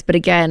wise, but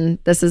again,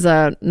 this is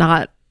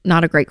not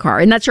a great car,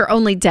 and that's your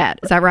only debt.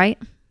 Is that right?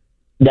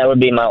 That would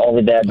be my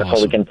only debt before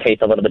Awesome. we can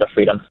taste a little bit of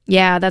freedom.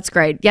 Yeah, that's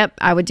great. Yep,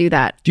 I would do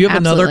that. Do you have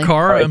another Absolutely.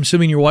 car? Right. I'm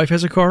assuming your wife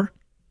has a car?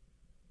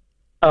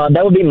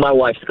 That would be my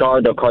wife's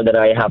car. The car that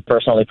I have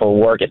personally for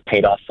work is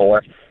paid off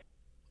for.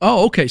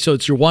 Oh, okay. So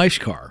it's your wife's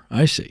car.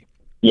 I see.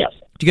 Yes.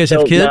 Do you guys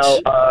have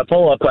kids? Now,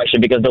 follow-up question,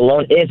 because the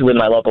loan is with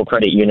my local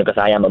credit union because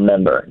I am a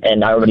member,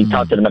 and I already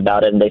talked to them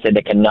about it, and they said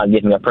they cannot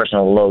give me a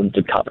personal loan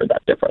to cover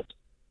that difference.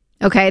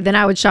 Okay, then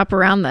I would shop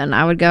around. Then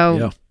I would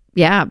go,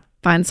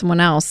 find someone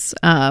else.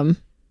 I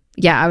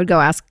would go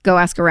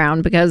ask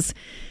around because,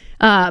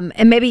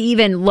 and maybe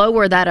even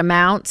lower that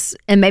amount.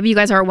 And maybe you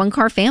guys are a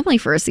 1-car family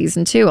for a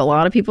season too. A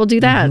lot of people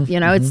do that.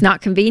 It's not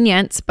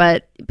convenient,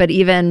 but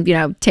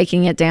even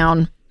taking it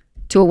down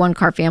to a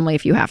 1-car family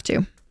if you have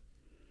to.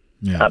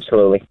 Yeah.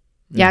 Absolutely.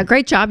 Yeah,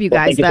 great job, you Well,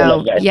 guys, thank you so though.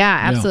 much, guys.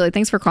 Yeah, absolutely.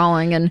 Thanks for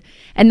calling. And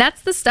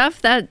that's the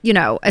stuff that,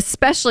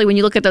 especially when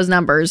you look at those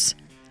numbers,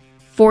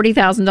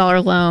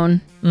 $40,000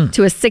 loan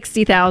to a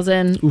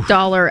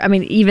 $60,000, I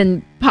mean,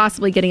 even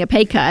possibly getting a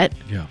pay cut.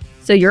 Yeah.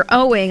 So you're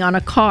owing on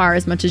a car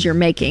as much as you're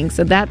making.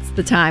 So that's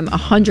the time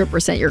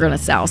 100% you're going to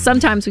sell.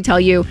 Sometimes we tell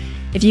you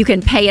if you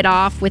can pay it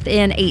off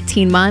within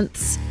 18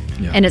 months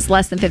and it's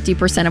less than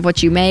 50% of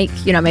what you make,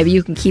 maybe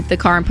you can keep the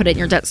car and put it in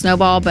your debt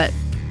snowball. But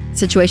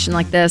situation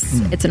like this,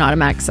 it's an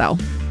automatic sell.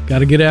 Got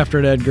to get after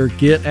it, Edgar.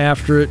 Get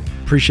after it.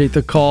 Appreciate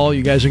the call.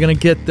 You guys are going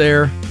to get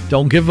there.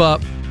 Don't give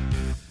up.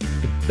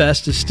 The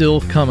best is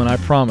still coming, I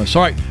promise.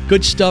 All right,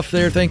 good stuff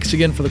there. Thanks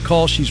again for the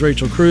call. She's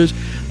Rachel Cruz.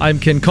 I'm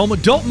Ken Coleman.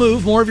 Don't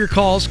move. More of your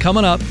calls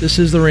coming up. This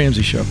is The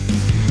Ramsey Show.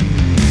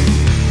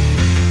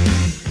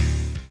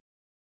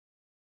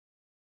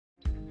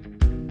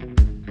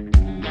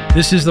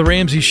 This is The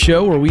Ramsey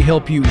Show, where we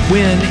help you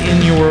win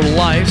in your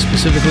life,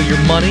 specifically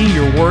your money,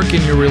 your work,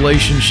 and your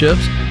relationships.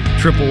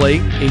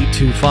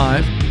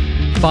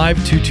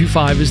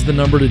 888-825-5225 is the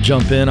number to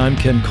jump in. I'm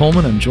Ken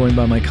Coleman. I'm joined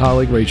by my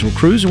colleague, Rachel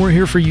Cruz, and we're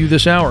here for you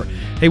this hour.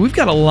 Hey, we've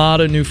got a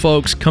lot of new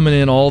folks coming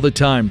in all the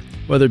time,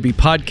 whether it be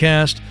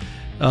podcast,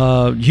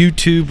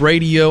 YouTube,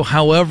 radio,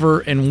 however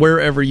and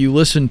wherever you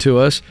listen to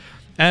us.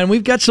 And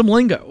we've got some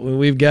lingo.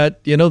 We've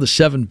got, the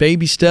 7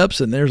 baby steps,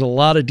 and there's a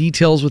lot of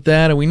details with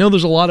that. And we know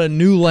there's a lot of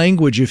new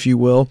language, if you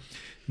will,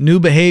 new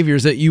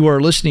behaviors that you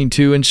are listening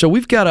to. And so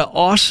we've got an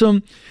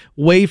awesome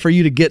way for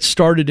you to get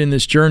started in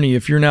this journey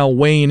if you're now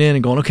weighing in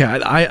and going, okay,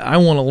 I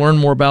want to learn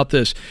more about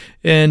this.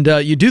 And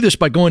you do this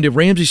by going to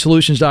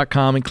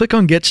RamseySolutions.com and click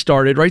on Get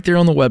Started right there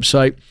on the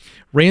website,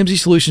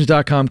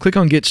 RamseySolutions.com. Click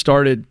on Get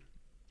Started,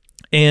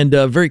 and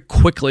very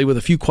quickly with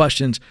a few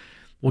questions,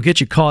 we'll get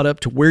you caught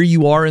up to where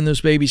you are in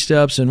those baby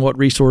steps and what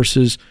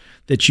resources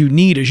that you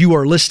need as you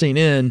are listening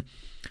in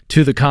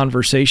to the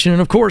conversation.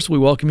 And of course, we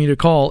welcome you to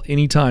call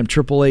anytime,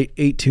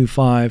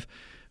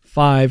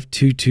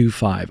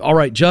 888-825-5225. All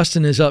right,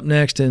 Justin is up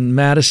next in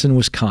Madison,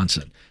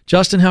 Wisconsin.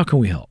 Justin, how can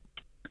we help?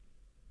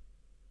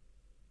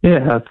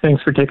 Yeah,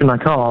 thanks for taking my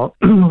call.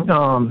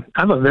 I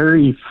have a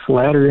very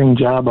flattering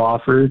job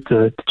offer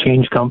to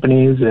change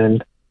companies,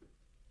 and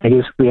I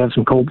guess we have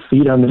some cold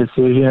feet on the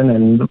decision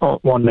and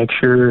want to make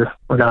sure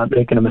we're not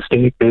making a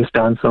mistake based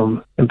on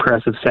some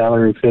impressive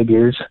salary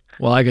figures.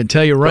 Well, I can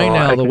tell you right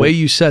now, the way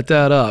you set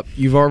that up,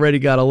 you've already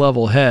got a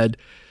level head.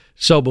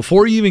 So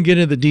before you even get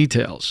into the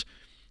details,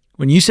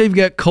 when you say you've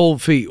got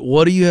cold feet,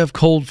 what do you have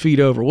cold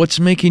feet over? What's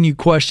making you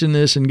question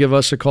this and give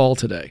us a call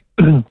today?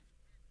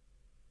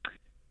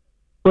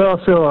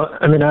 Well, so,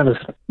 I mean, I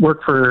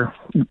work for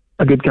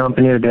a good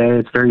company today.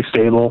 It's very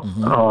stable.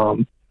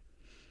 Mm-hmm.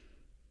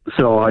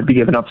 So I'd be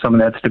giving up some of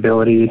that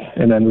stability,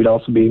 and then we'd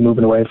also be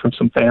moving away from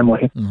some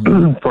family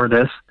for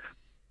this.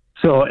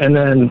 So, and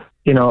then,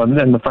 and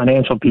then the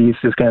financial piece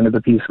is kind of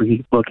the piece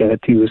we look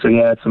at too. So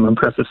yeah, it's some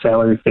impressive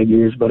salary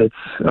figures, but it's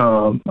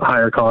a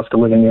higher cost of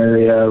living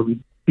area.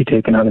 We'd be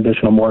taking on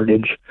additional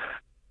mortgage,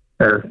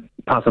 or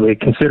possibly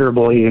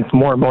considerably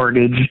more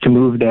mortgage to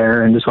move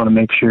there, and just want to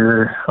make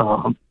sure,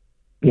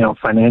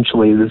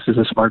 financially this is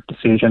a smart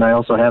decision. I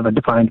also have a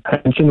defined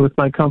pension with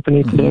my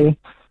company today,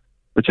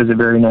 which is a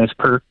very nice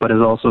perk, but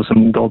is also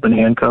some golden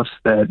handcuffs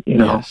that,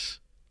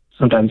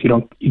 sometimes you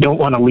don't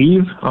want to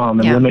leave and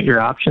limit your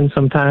options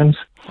sometimes.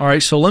 All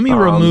right, so let me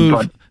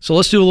remove. So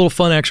let's do a little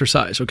fun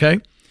exercise, okay?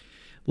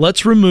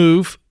 Let's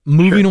remove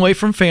moving away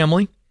from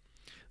family.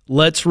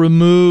 Let's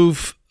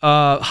remove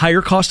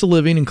higher cost of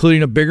living,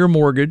 including a bigger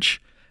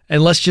mortgage,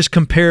 and let's just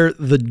compare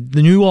the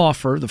new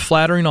offer, the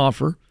flattering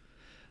offer,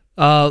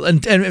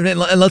 and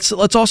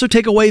let's also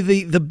take away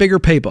the bigger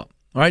pay bump.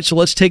 All right, so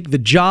let's take the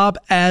job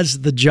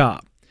as the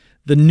job.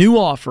 The new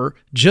offer,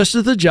 just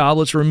as the job,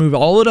 let's remove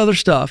all that other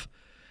stuff.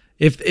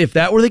 If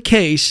that were the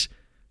case,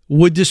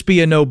 would this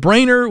be a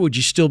no-brainer? Would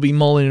you still be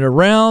mulling it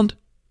around?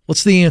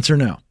 What's the answer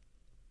now?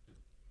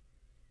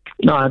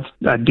 No,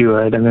 I'd do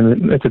it. I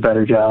mean, it's a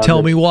better job.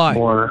 Tell me why.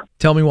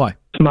 Tell me why.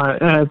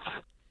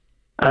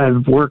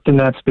 I've worked in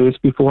that space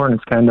before, and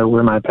it's kind of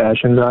where my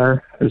passions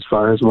are as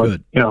far as what,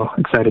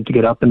 excited to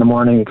get up in the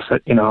morning,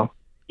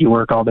 you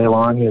work all day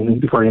long,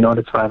 and before you know it,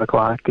 it's 5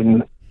 o'clock,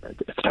 and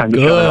it's time to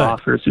shut it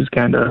off versus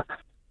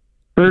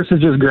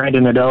just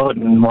grinding it out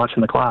and watching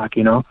the clock,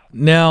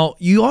 Now,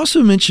 you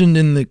also mentioned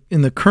in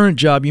the current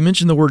job, you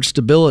mentioned the word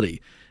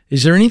stability.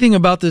 Is there anything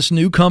about this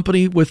new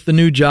company with the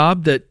new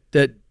job that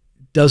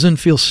doesn't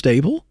feel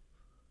stable?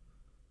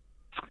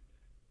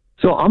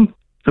 So I'm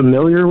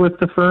familiar with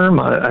the firm.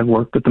 I've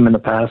worked with them in the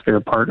past. They're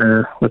a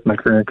partner with my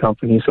current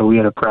company, so we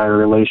had a prior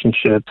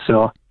relationship.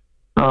 So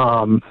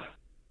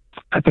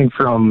I think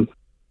from,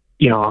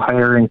 a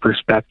hiring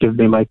perspective,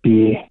 they might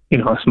be,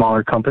 a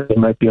smaller company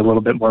might be a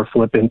little bit more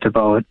flippant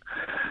about,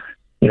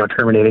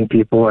 terminating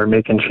people or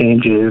making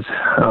changes.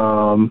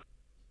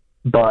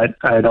 But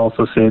I'd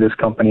also say this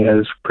company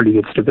has pretty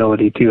good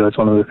stability too. That's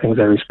one of the things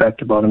I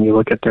respect about them. You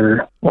look at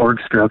their org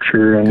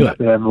structure, and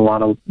they have a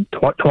lot of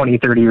 20,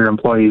 30-year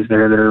employees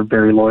there that are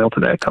very loyal to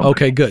that company.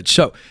 Okay, good.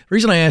 So the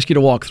reason I ask you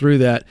to walk through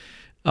that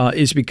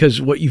is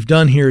because what you've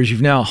done here is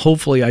you've now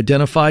hopefully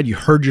identified, you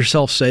heard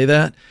yourself say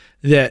that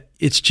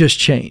it's just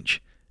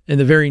change. And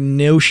the very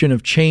notion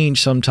of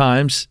change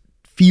sometimes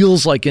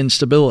feels like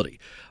instability.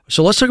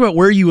 So let's talk about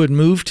where you would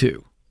move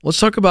to. Let's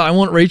talk about, I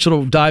want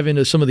Rachel to dive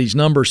into some of these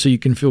numbers so you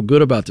can feel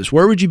good about this.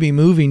 Where would you be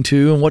moving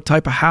to, and what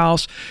type of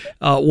house?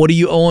 What do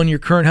you owe on your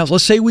current house?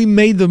 Let's say we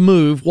made the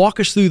move. Walk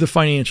us through the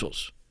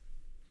financials.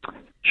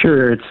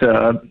 Sure. It's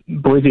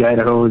Boise,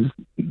 Idaho is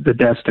the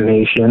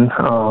destination.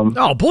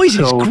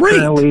 Boise's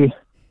great.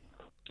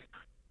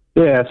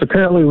 So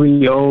currently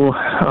we owe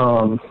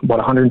about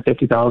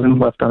 $150,000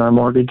 left on our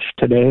mortgage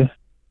today.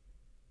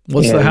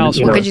 What's the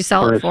house? What could you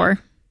sell it for?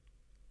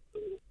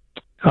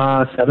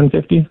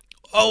 $750,000.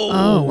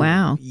 Oh,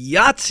 wow.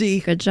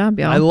 Yahtzee. Good job,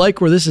 y'all. I like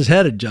where this is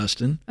headed,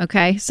 Justin.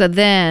 Okay, so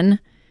then...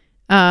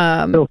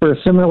 so for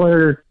a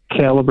similar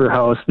caliber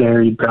house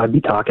there, you'd probably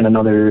be talking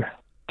another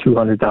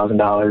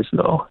 $200,000,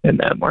 though, in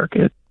that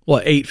market.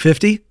 What,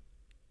 $850,000?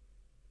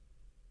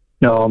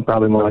 No,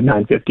 probably more like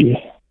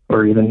 $950,000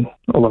 or even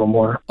a little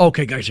more.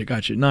 Okay, gotcha.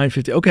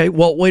 $950,000. Okay,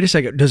 well, wait a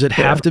second. Does it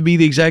have to be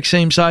the exact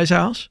same size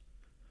house?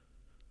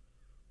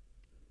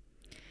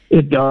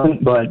 It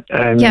doesn't, but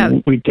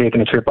we've taken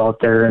a trip out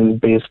there,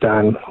 and based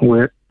on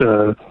where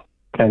the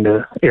kind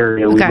of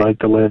area we'd like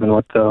to live and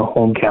what the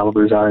home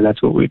calibers are,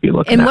 that's what we'd be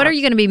looking at. And what are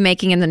you going to be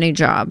making in the new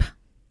job?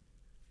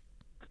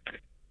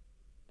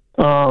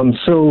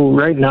 So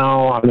right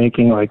now I'm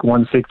making like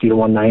 160 to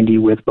 190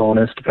 with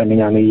bonus,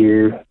 depending on the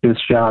year. This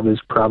job is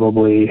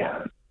probably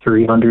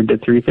 300 to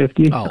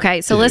 350. Oh,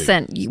 Okay, so dude.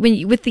 listen,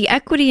 with the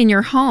equity in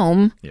your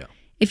home, Yeah.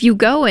 if you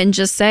go and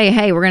just say,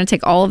 hey, we're going to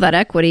take all of that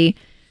equity,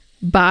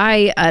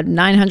 buy a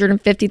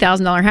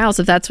 $950,000 house,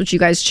 if that's what you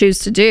guys choose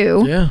to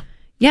do,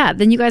 Yeah.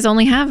 then you guys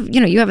only have,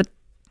 you have a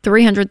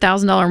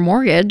 $300,000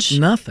 mortgage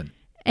Nothing.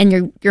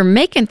 and you're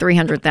making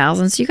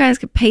 $300,000, so you guys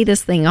could pay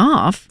this thing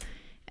off.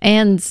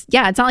 And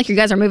yeah, it's not like you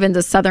guys are moving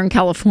to Southern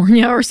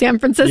California or San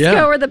Francisco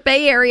Yeah. or the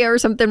Bay Area or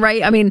something,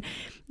 right? I mean,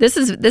 this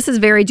is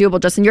very doable,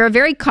 Justin. You're a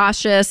very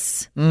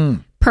cautious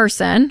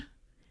person,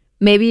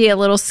 maybe a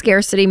little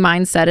scarcity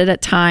mindset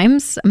at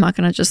times. I'm not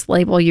going to just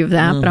label you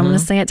that, but I'm going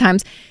to say at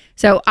times.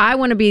 So I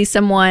want to be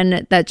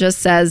someone that just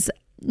says,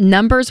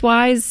 numbers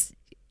wise,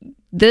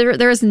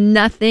 there's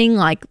nothing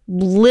like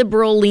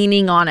liberal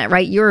leaning on it,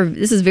 right?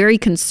 This is very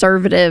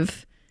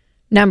conservative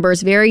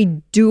numbers, very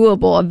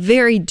doable, a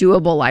very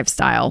doable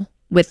lifestyle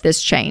with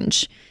this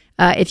change.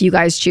 If you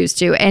guys choose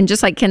to. And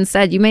just like Ken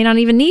said, you may not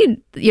even need,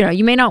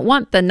 you may not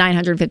want the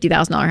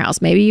 $950,000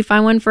 house. Maybe you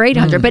find one for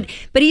 $800,000.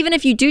 But even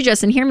if you do,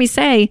 Justin, hear me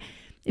say,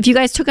 if you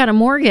guys took out a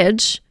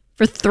mortgage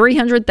for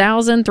 $300,000,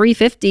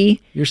 $350,000,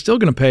 You're still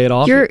going to pay it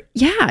off. you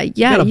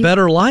got a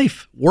better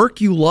life. Work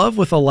you love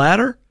with a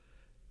ladder.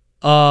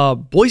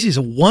 Boise's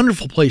a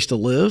wonderful place to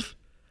live.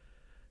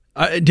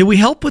 Did we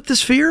help with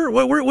this fear?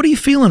 What are you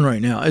feeling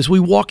right now as we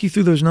walk you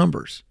through those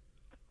numbers?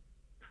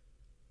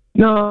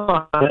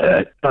 No,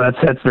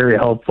 that's very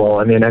helpful.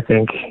 I mean, I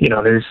think,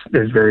 there's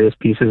various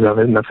pieces of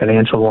it, and the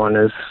financial one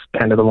is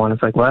kind of the one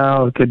that's like,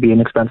 well, it could be an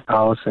expensive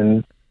house,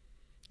 and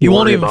You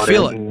won't worry even about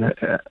feel it. it.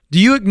 And, Do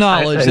you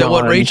acknowledge I that know,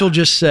 what and- Rachel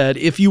just said,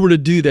 if you were to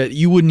do that,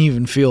 you wouldn't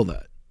even feel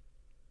that?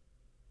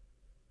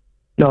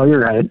 no, you're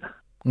right.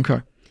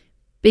 Okay.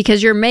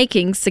 because you're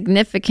making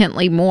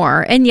significantly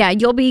more. And yeah,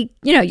 you'll be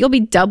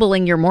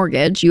doubling your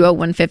mortgage. You owe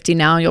 $150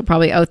 now, you'll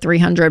probably owe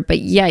 $300, but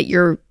yet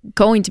you're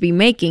going to be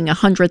making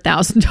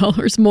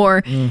 $100,000 more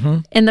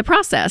in the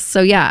process.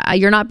 So yeah,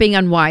 you're not being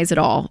unwise at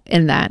all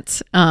in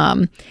that.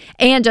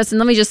 And Justin,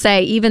 let me just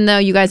say, even though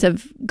you guys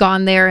have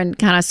gone there and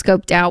kind of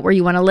scoped out where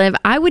you want to live,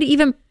 I would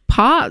even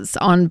pause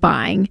on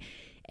buying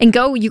and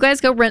you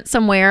guys go rent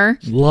somewhere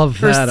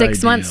for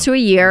 6 months to a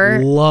year,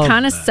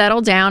 kind of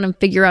settle down and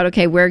figure out,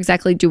 okay, where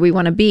exactly do we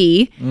want to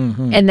be?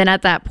 And then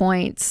at that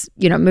point,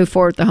 move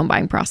forward with the home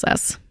buying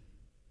process.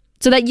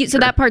 So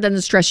that part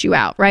doesn't stress you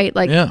out, right?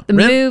 Like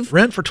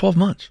rent for 12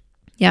 months.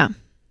 Yeah.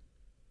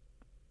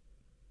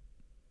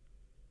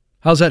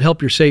 How's that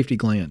help your safety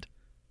gland,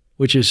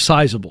 which is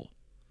sizable?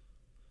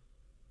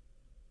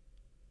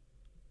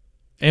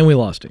 And we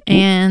lost him.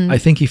 And I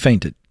think he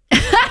fainted.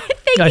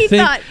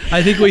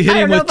 I think we hit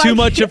him with too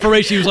much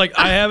information. He was like,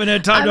 I haven't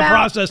had time to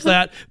process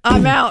that.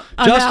 I'm out.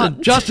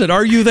 Justin,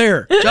 are you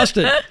there?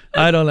 Justin,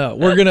 I don't know.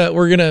 We're gonna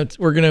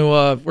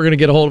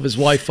get a hold of his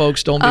wife,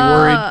 folks. Don't be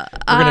worried.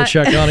 We're gonna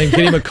check on him,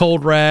 get him a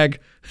cold rag,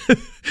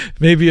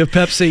 maybe a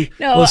Pepsi.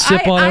 We'll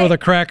sip on it with a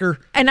cracker.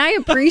 And I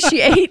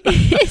appreciate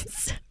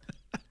his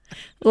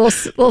little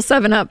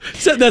 7-Up.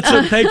 So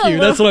thank you.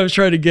 That's what I was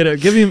trying to get at.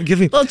 Give me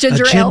little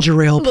ginger a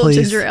ginger ale, please.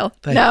 Little ginger ale.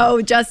 Thank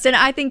No, Justin,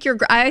 I think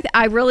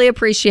I really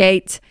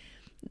appreciate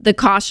the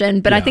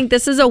caution, but I think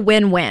this is a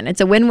win-win.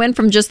 It's a win-win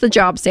from just the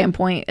job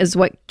standpoint, is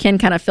what Ken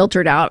kind of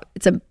filtered out.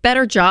 It's a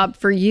better job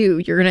for you.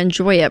 You're going to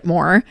enjoy it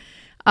more.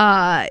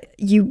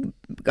 You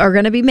are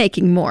going to be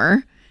making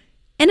more.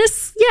 And a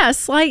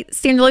slight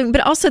standard of living,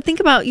 but also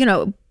think about,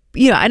 and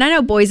I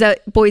know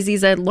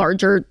Boise's a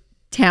larger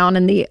town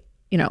in the,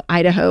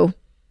 Idaho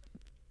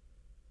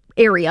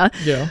area.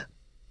 Yeah.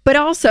 But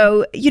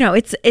also,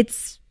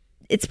 it's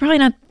probably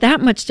not that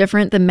much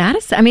different than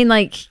Madison. I mean,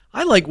 like,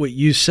 I like what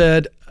you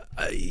said.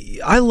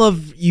 I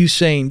love you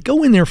saying,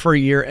 go in there for a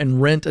year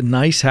and rent a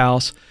nice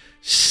house,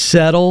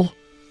 settle,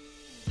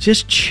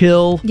 just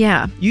chill.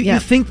 Yeah. You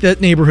think that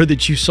neighborhood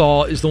that you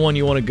saw is the one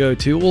you want to go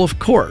to? Well, of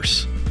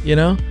course.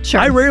 Sure.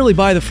 I rarely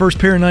buy the first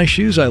pair of nice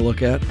shoes I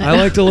look at. I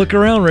like to look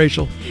around,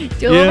 Rachel.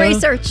 Do a little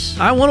research.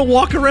 I want to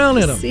walk around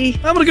in them.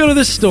 I'm going to go to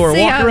this store,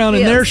 walk around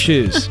in their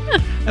shoes.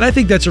 And I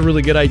think that's a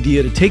really good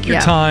idea to take your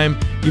time.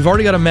 You've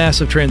already got a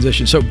massive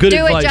transition. So good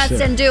advice. Do it,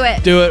 Justin. Do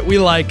it. Do it. We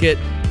like it.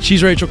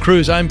 She's Rachel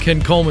Cruz. I'm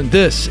Ken Coleman.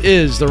 This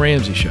is The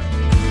Ramsey Show.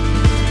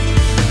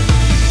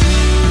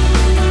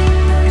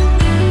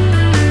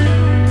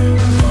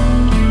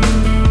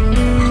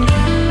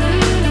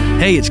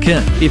 Hey, it's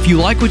Ken. If you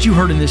like what you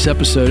heard in this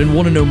episode and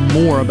want to know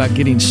more about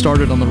getting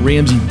started on the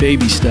Ramsey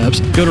baby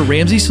steps, go to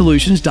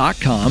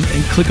RamseySolutions.com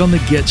and click on the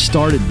Get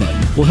Started button.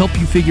 We'll help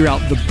you figure out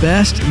the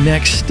best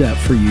next step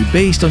for you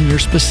based on your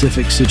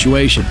specific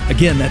situation.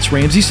 Again, that's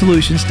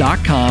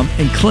RamseySolutions.com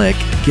and click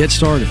Get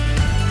Started.